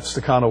it, that's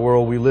the kind of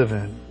world we live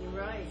in.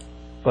 You're right.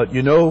 But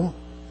you know,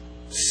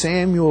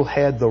 Samuel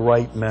had the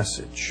right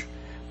message,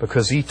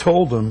 because he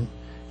told them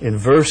in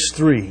verse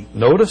 3,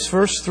 notice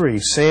verse 3,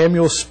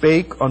 Samuel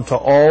spake unto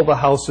all the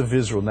house of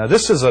Israel. Now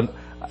this is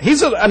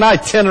he's an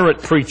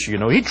itinerant preacher, you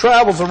know. He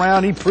travels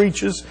around, he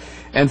preaches,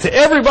 and to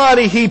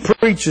everybody he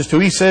preaches to,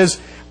 he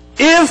says,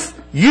 if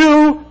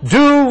you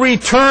do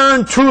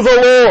return to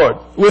the Lord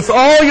with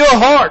all your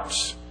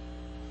hearts.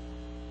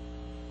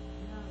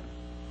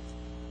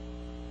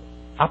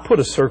 I put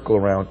a circle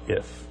around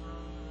if.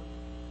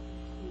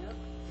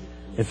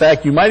 In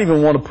fact, you might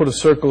even want to put a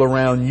circle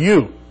around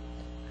you.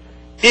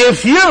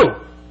 If you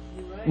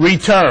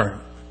return.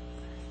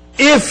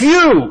 If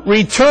you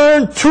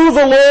return to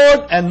the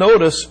Lord, and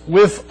notice,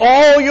 with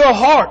all your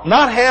heart,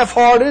 not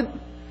half-hearted,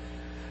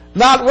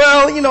 not,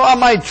 well, you know, I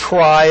might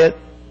try it.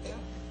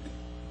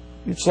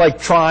 It's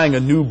like trying a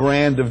new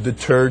brand of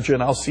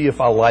detergent. I'll see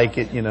if I like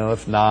it, you know.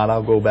 If not,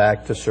 I'll go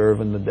back to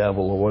serving the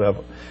devil or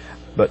whatever.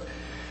 But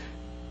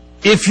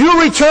if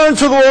you return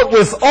to the Lord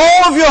with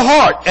all of your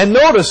heart, and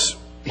notice,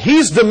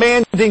 he's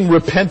demanding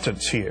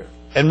repentance here.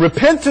 And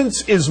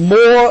repentance is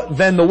more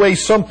than the way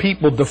some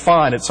people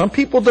define it. Some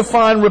people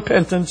define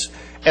repentance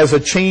as a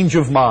change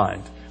of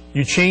mind.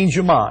 You change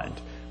your mind.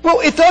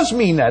 Well, it does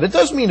mean that. It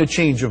does mean a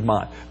change of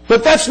mind.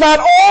 But that's not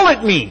all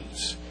it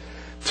means.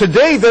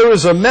 Today there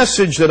is a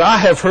message that I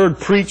have heard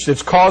preached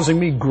that's causing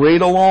me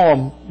great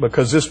alarm,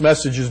 because this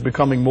message is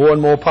becoming more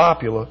and more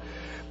popular,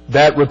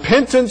 that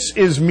repentance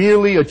is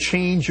merely a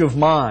change of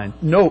mind.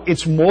 No,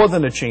 it's more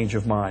than a change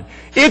of mind.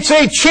 It's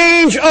a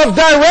change of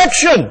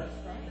direction.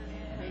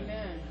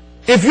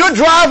 If you're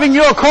driving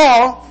your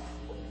car,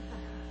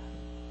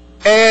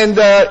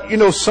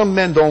 and some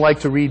men don't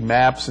like to read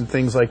maps and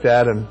things like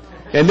that, and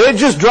they're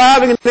just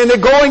driving and they're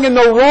going in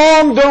the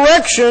wrong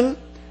direction,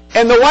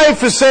 and the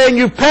wife is saying,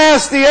 "You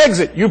passed the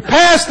exit. You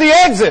passed the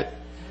exit.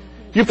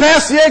 You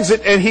passed the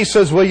exit." And he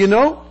says, "Well,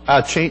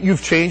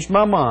 you've changed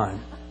my mind.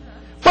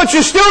 But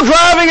you're still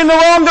driving in the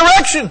wrong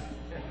direction.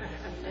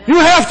 You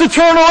have to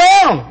turn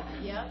around."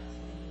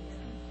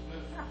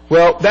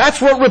 Well, that's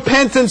what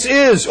repentance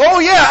is. Oh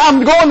yeah,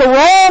 I'm going the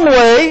wrong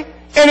way,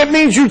 and it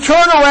means you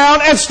turn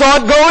around and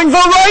start going the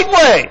right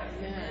way.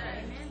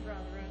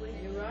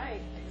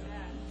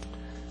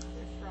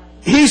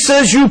 He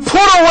says you put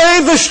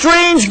away the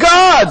strange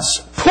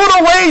gods. Put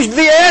away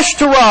the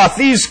Ashtaroth,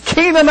 these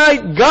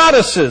Canaanite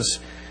goddesses.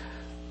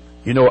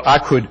 I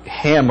could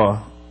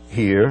hammer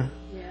here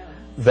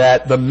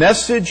that the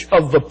message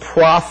of the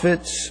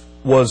prophets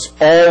was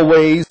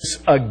always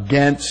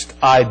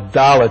against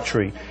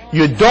idolatry.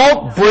 You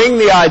don't bring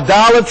the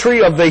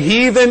idolatry of the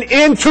heathen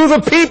into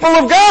the people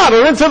of God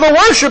or into the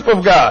worship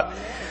of God.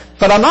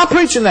 But I'm not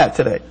preaching that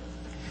today.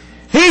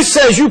 He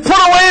says, you put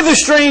away the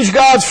strange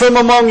gods from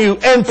among you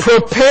and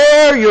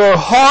prepare your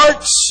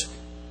hearts.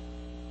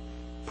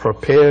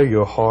 Prepare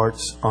your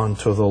hearts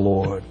unto the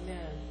Lord.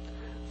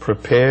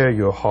 Prepare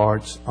your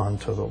hearts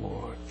unto the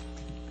Lord.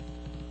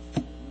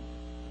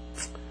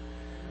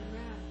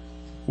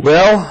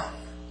 Well,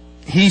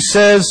 he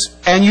says,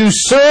 and you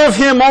serve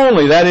Him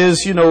only. That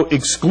is,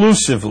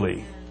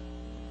 exclusively.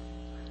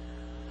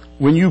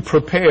 When you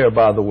prepare,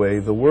 by the way,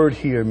 the word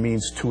here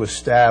means to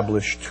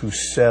establish, to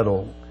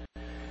settle.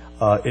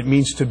 It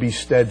means to be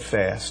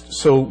steadfast.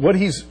 So what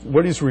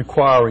he's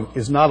requiring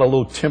is not a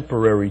little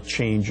temporary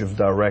change of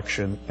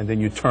direction and then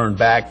you turn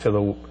back to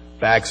the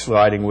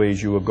backsliding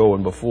ways you were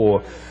going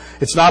before.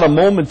 It's not a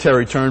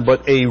momentary turn,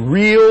 but a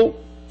real,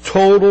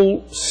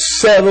 total,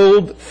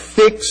 settled,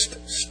 fixed,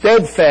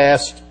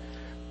 steadfast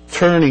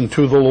turning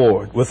to the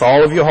Lord with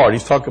all of your heart.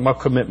 He's talking about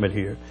commitment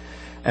here.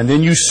 And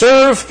then you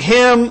serve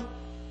Him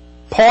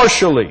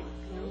partially.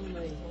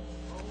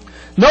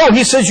 No,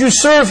 he says you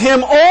serve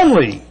Him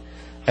only.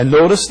 And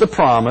notice the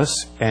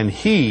promise, and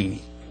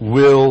He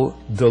will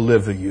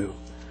deliver you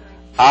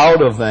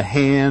out of the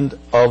hand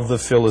of the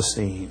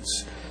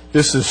Philistines.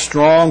 This is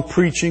strong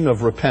preaching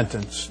of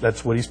repentance.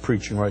 That's what he's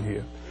preaching right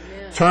here.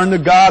 Amen. Turn to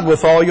God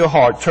with all your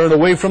heart. Turn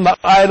away from the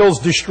idols.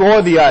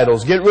 Destroy the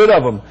idols. Get rid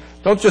of them.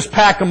 Don't just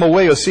pack them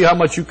away or see how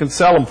much you can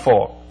sell them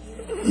for.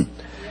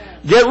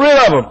 Get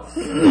rid of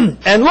them.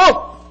 And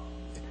look,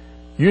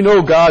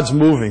 God's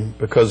moving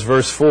because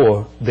verse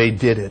 4, they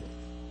did it.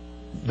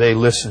 They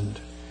listened.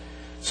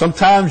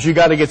 Sometimes you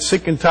got to get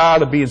sick and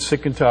tired of being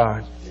sick and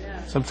tired.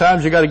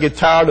 Sometimes you got to get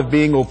tired of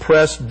being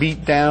oppressed,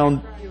 beat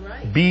down,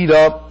 beat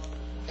up.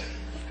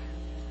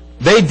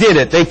 They did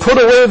it. They put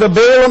away the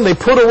Balaam, they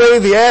put away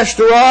the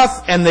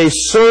Ashtaroth, and they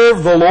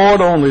served the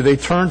Lord only. They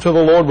turned to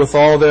the Lord with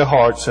all their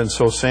hearts. And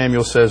so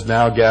Samuel says,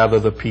 now gather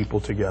the people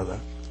together,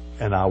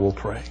 and I will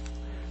pray.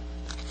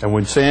 And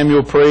when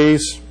Samuel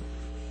prays,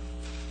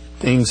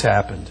 things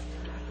happened.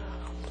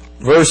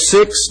 Verse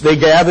 6, they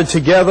gathered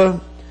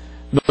together.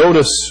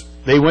 Notice,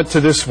 they went to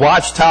this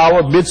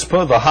watchtower,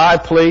 Mizpah, the high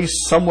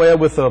place, somewhere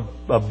with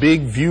a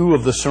big view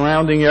of the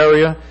surrounding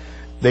area.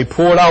 They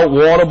poured out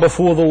water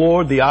before the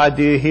Lord. The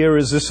idea here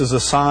is this is a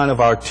sign of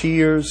our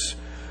tears,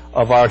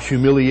 of our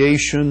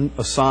humiliation,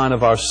 a sign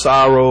of our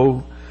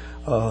sorrow,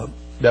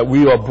 that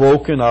we are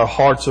broken, our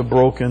hearts are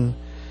broken.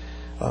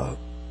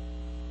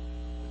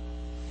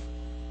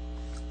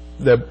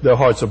 Their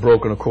hearts are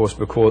broken, of course,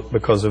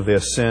 because of their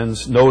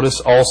sins.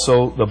 Notice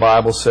also the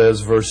Bible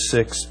says, verse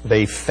 6,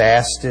 they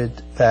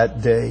fasted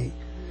that day.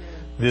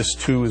 This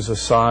too is a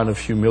sign of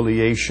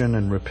humiliation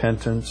and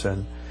repentance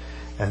and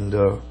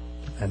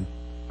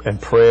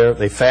prayer.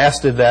 They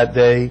fasted that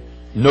day.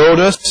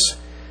 Notice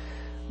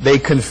they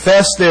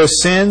confessed their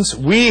sins.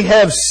 We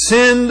have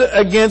sinned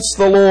against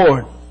the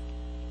Lord.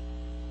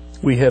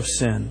 We have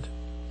sinned.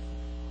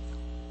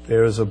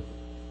 There is a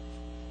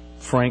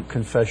frank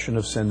confession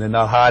of sin. They're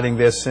not hiding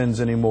their sins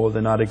anymore.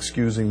 They're not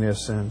excusing their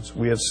sins.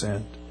 We have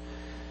sinned.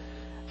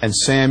 And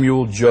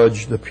Samuel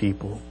judged the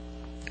people.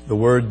 The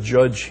word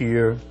judge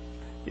here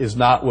is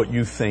not what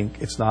you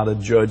think. It's not a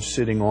judge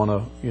sitting on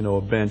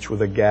a bench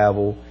with a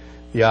gavel.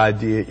 The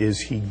idea is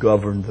he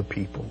governed the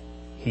people.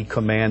 He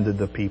commanded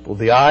the people.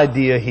 The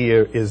idea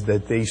here is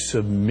that they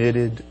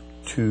submitted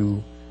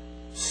to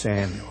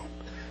Samuel.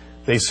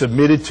 They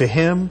submitted to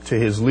him, to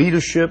his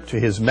leadership, to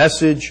his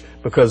message,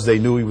 because they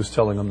knew he was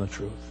telling them the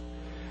truth.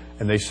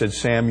 And they said,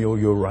 Samuel,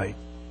 you're right.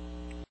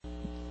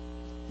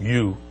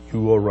 You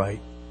are right.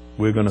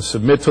 We're going to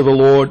submit to the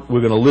Lord. We're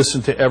going to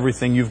listen to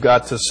everything you've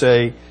got to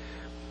say.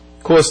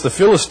 Of course, the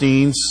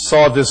Philistines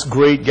saw this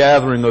great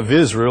gathering of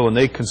Israel, and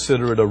they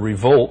consider it a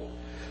revolt,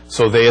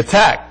 so they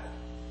attacked.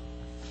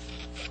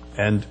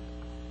 And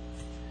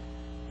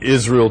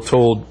Israel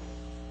told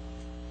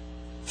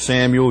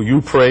Samuel, you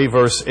pray,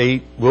 verse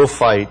 8, we'll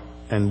fight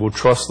and we'll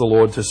trust the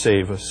Lord to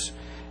save us.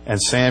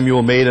 And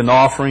Samuel made an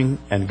offering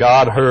and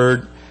God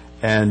heard,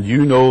 and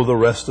you know the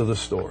rest of the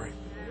story.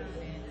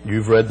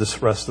 You've read the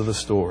rest of the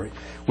story.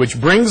 Which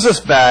brings us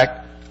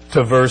back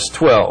to verse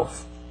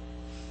 12.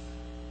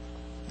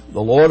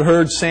 The Lord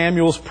heard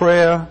Samuel's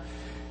prayer.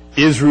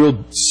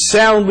 Israel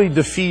soundly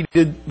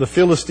defeated the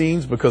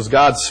Philistines because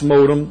God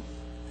smote them.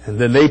 And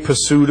then they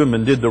pursued them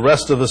and did the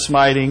rest of the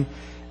smiting.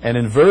 And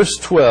in verse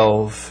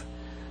 12,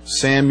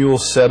 Samuel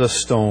set a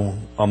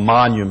stone, a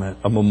monument,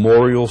 a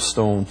memorial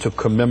stone to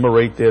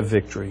commemorate their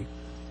victory.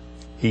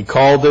 He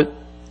called it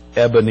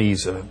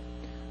Ebenezer,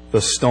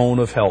 the stone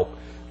of help.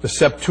 The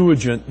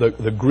Septuagint,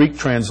 the Greek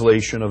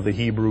translation of the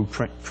Hebrew,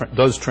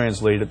 does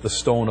translate it the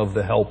stone of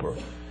the helper.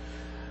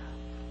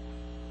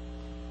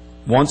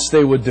 Once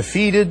they were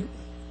defeated,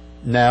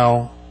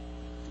 now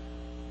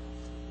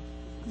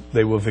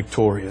they were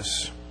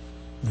victorious.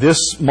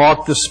 This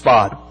marked the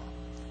spot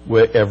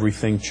where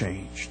everything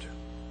changed.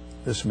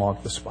 This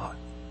marked the spot.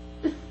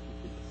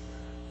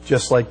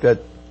 Just like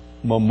that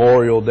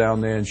memorial down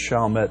there in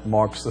Chalmette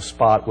marks the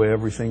spot where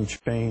everything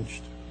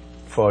changed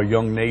for a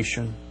young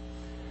nation.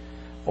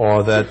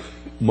 Or that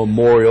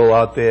memorial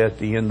out there at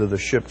the end of the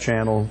ship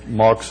channel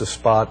marks a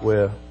spot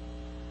where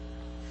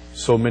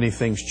so many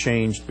things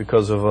changed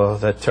because of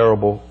that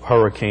terrible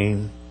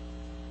hurricane.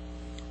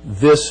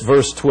 This,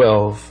 verse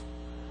 12,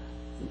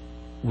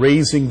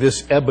 raising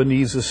this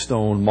Ebenezer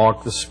stone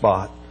marked the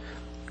spot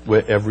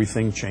where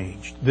everything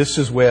changed. This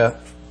is where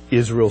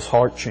Israel's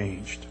heart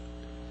changed.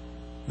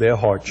 Their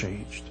heart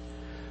changed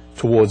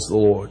towards the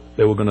Lord.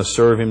 They were going to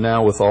serve Him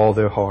now with all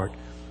their heart.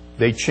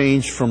 They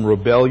changed from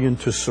rebellion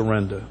to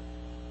surrender.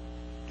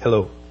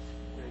 Hello.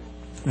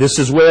 This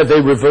is where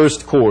they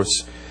reversed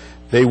course.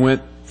 They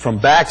went from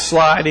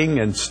backsliding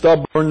and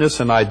stubbornness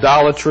and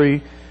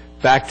idolatry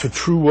back to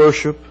true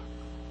worship,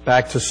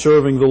 back to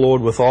serving the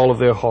Lord with all of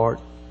their heart,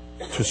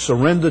 to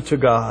surrender to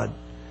God,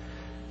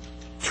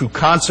 to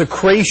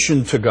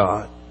consecration to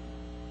God.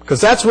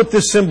 Because that's what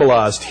this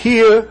symbolized.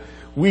 Here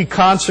we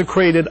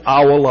consecrated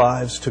our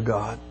lives to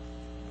God.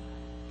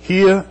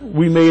 Here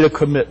we made a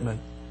commitment.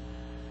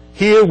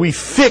 Here we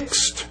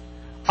fixed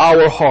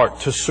our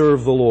heart to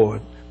serve the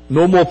Lord.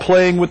 No more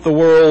playing with the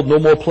world, no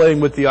more playing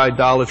with the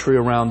idolatry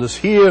around us.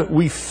 Here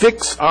we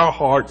fix our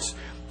hearts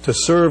to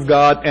serve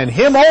God and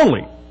Him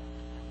only.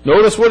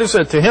 Notice what He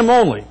said, to Him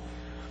only.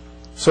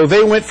 So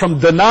they went from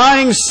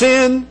denying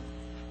sin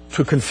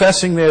to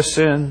confessing their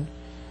sin.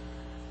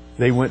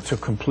 They went to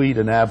complete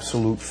and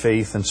absolute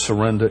faith and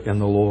surrender in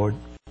the Lord.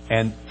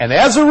 And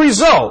as a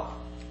result,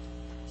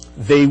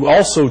 they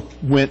also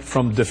went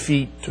from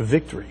defeat to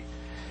victory.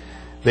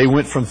 They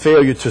went from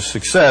failure to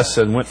success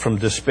and went from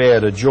despair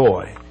to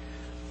joy.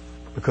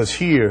 Because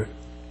here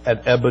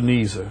at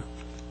Ebenezer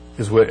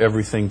is where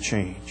everything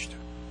changed.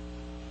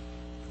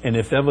 And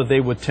if ever they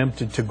were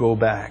tempted to go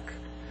back,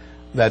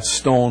 that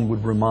stone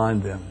would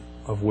remind them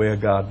of where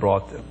God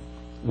brought them.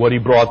 What He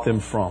brought them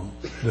from.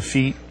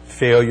 Defeat,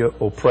 failure,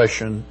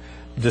 oppression,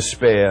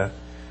 despair.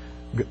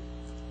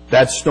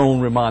 That stone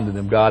reminded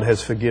them, God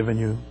has forgiven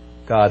you.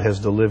 God has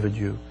delivered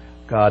you.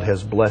 God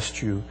has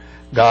blessed you.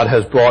 God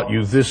has brought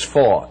you this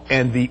far.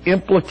 And the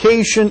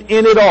implication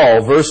in it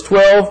all, verse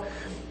 12,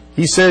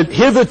 He said,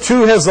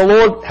 hitherto has the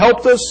Lord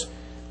helped us.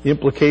 The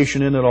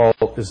implication in it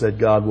all is that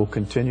God will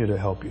continue to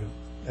help you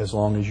as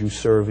long as you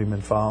serve Him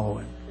and follow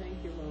Him.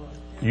 Thank you,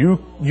 Lord.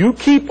 You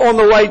keep on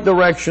the right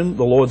direction,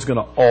 the Lord's going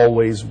to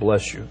always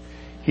bless you.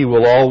 He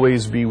will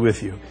always be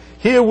with you.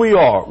 Here we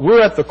are.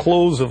 We're at the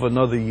close of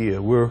another year.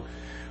 We're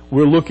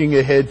looking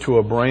ahead to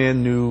a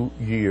brand new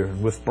year.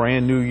 And with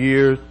brand new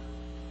year,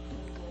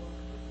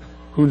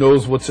 who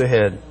knows what's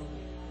ahead?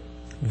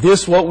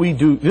 This is what we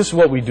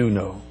do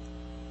know.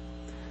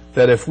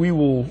 That if we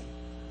will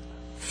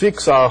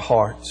fix our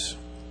hearts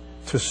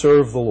to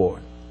serve the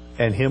Lord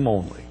and Him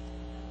only,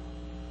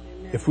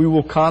 if we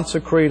will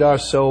consecrate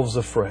ourselves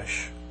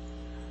afresh,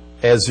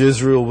 as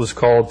Israel was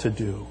called to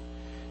do,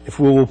 if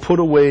we will put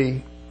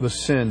away the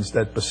sins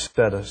that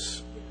beset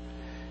us,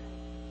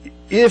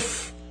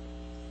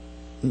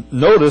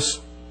 notice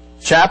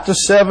chapter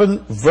 7,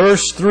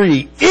 verse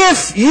 3,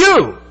 if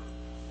you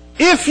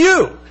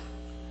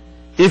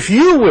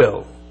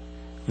will,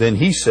 then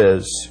He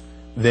says,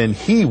 then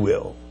He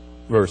will,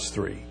 verse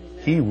 3,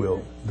 He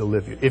will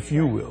deliver you. If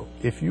you will.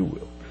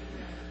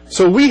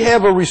 So we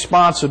have a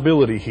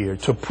responsibility here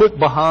to put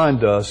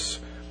behind us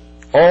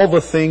all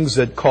the things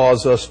that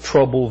cause us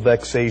trouble,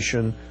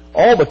 vexation,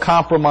 all the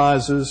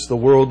compromises, the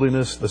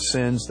worldliness, the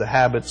sins, the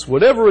habits,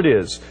 whatever it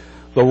is,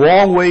 the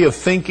wrong way of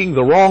thinking,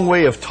 the wrong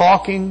way of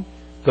talking,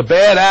 the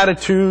bad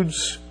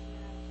attitudes.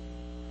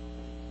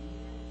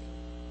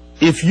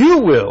 If you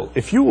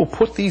will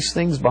put these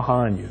things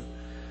behind you,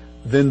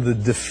 then the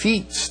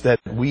defeats that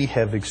we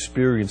have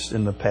experienced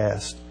in the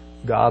past,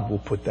 God will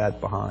put that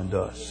behind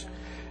us.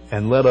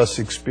 And let us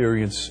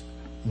experience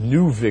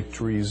new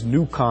victories,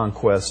 new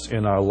conquests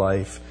in our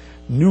life,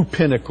 new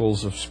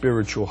pinnacles of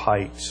spiritual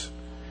heights,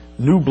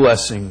 new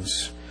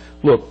blessings.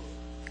 Look,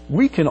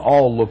 we can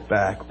all look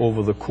back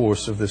over the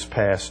course of this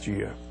past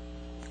year.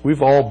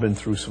 We've all been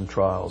through some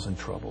trials and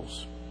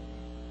troubles.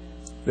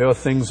 There are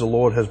things the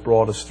Lord has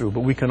brought us through.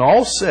 But we can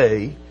all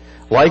say,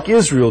 like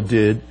Israel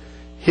did,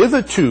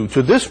 hitherto,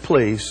 to this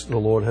place, the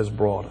Lord has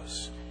brought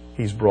us.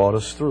 He's brought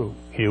us through.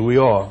 Here we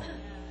are.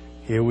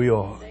 Here we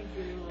are.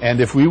 And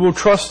if we will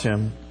trust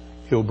Him,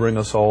 He'll bring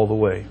us all the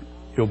way.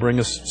 He'll bring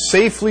us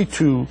safely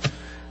to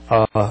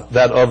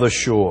that other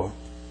shore.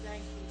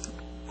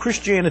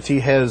 Christianity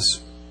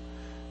has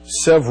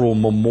several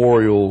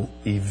memorial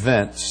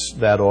events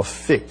that are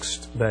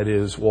fixed. That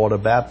is, water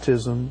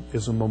baptism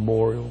is a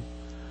memorial.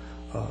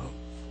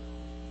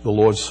 The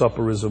Lord's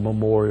Supper is a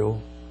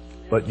memorial.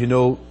 But you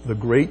know, the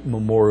great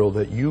memorial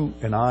that you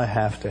and I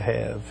have to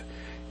have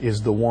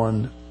is the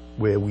one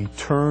where we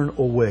turn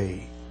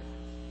away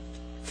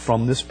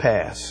from this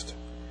past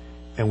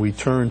and we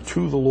turn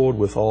to the Lord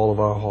with all of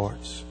our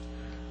hearts.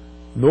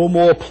 No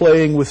more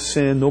playing with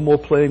sin, no more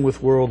playing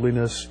with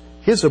worldliness.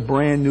 Here's a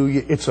brand new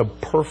year. It's a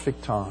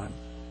perfect time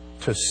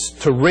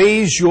to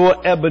raise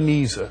your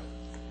Ebenezer.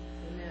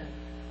 Amen.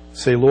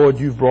 Say, Lord,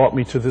 you've brought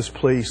me to this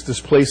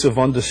place of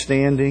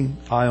understanding.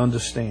 I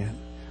understand.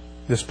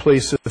 This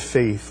place of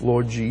faith,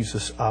 Lord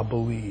Jesus, I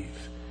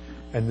believe.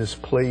 And this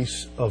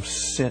place of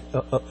sin,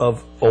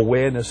 of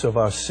awareness of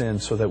our sin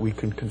so that we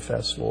can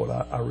confess, Lord,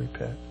 I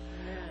repent.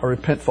 I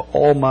repent for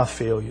all my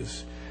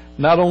failures.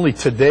 Not only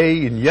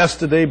today and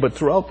yesterday, but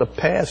throughout the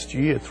past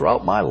year,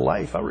 throughout my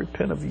life, I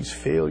repent of these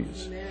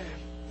failures,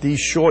 these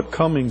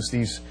shortcomings,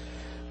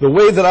 the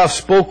way that I've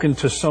spoken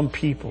to some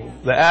people,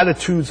 the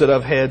attitudes that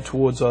I've had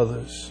towards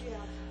others.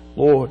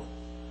 Lord,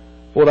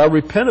 I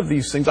repent of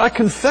these things. I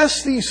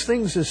confess these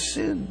things as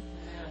sin.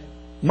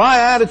 My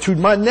attitude,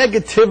 my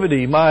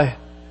negativity, my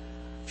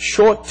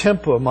short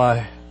temper,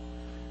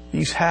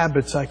 these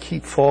habits I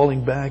keep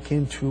falling back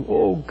into.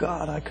 Oh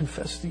God, I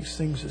confess these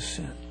things as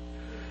sin.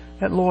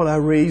 And Lord, I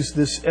raise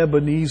this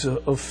Ebenezer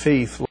of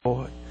faith,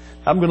 Lord.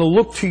 I'm going to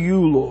look to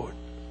you, Lord,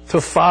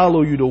 to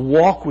follow you, to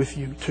walk with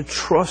you, to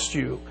trust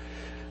you.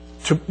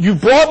 You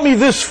brought me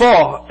this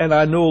far, and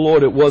I know,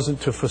 Lord, it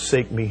wasn't to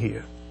forsake me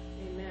here.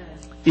 Amen.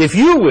 If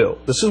you will,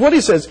 this is what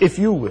He says, if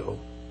you will,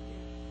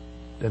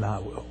 then I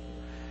will.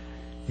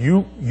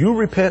 You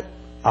repent,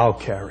 I'll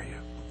carry you.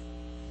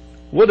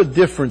 What a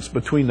difference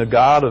between the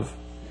God of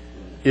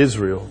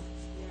Israel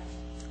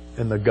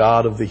and the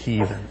God of the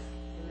heathen.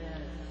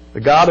 The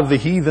God of the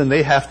heathen,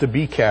 they have to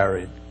be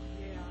carried.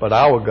 But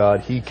our God,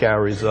 He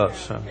carries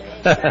us.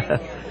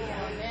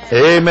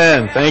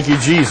 Amen. Thank you,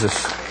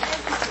 Jesus.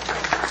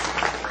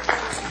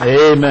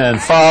 Amen.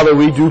 Father,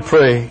 we do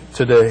pray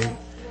today.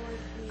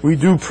 We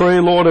do pray,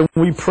 Lord, and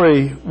we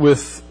pray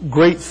with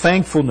great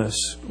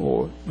thankfulness,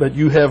 Lord, that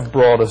you have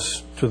brought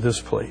us to this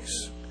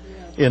place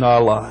in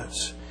our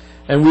lives.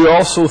 And we're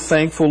also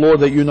thankful, Lord,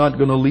 that you're not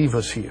going to leave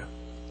us here,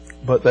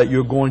 but that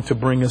you're going to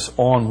bring us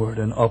onward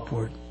and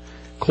upward,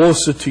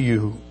 closer to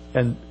you,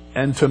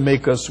 and to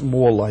make us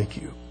more like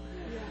you.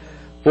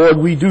 Lord,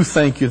 we do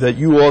thank you that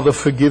you are the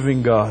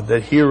forgiving God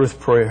that heareth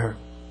prayer,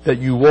 that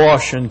you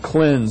wash and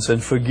cleanse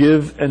and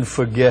forgive and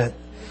forget,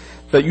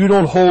 that you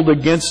don't hold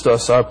against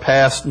us our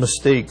past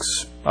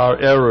mistakes, our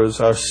errors,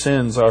 our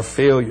sins, our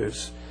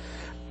failures,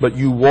 but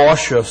you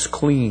wash us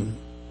clean.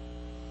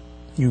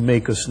 You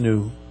make us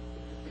new.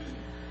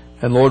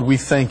 And Lord, we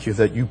thank you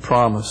that you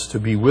promise to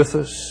be with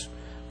us,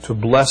 to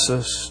bless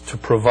us, to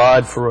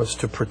provide for us,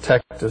 to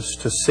protect us,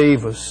 to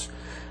save us,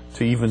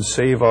 to even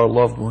save our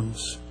loved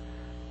ones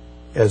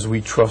as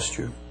we trust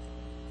you.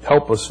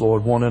 Help us,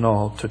 Lord, one and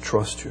all, to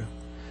trust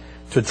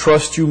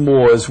you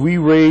more as we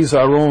raise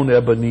our own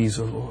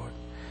Ebenezer, Lord,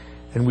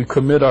 and we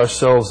commit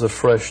ourselves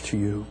afresh to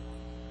you.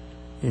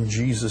 In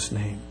Jesus'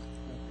 name.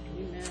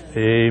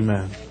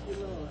 Amen.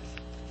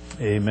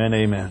 Amen.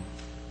 Amen.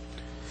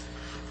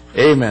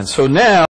 Amen. So now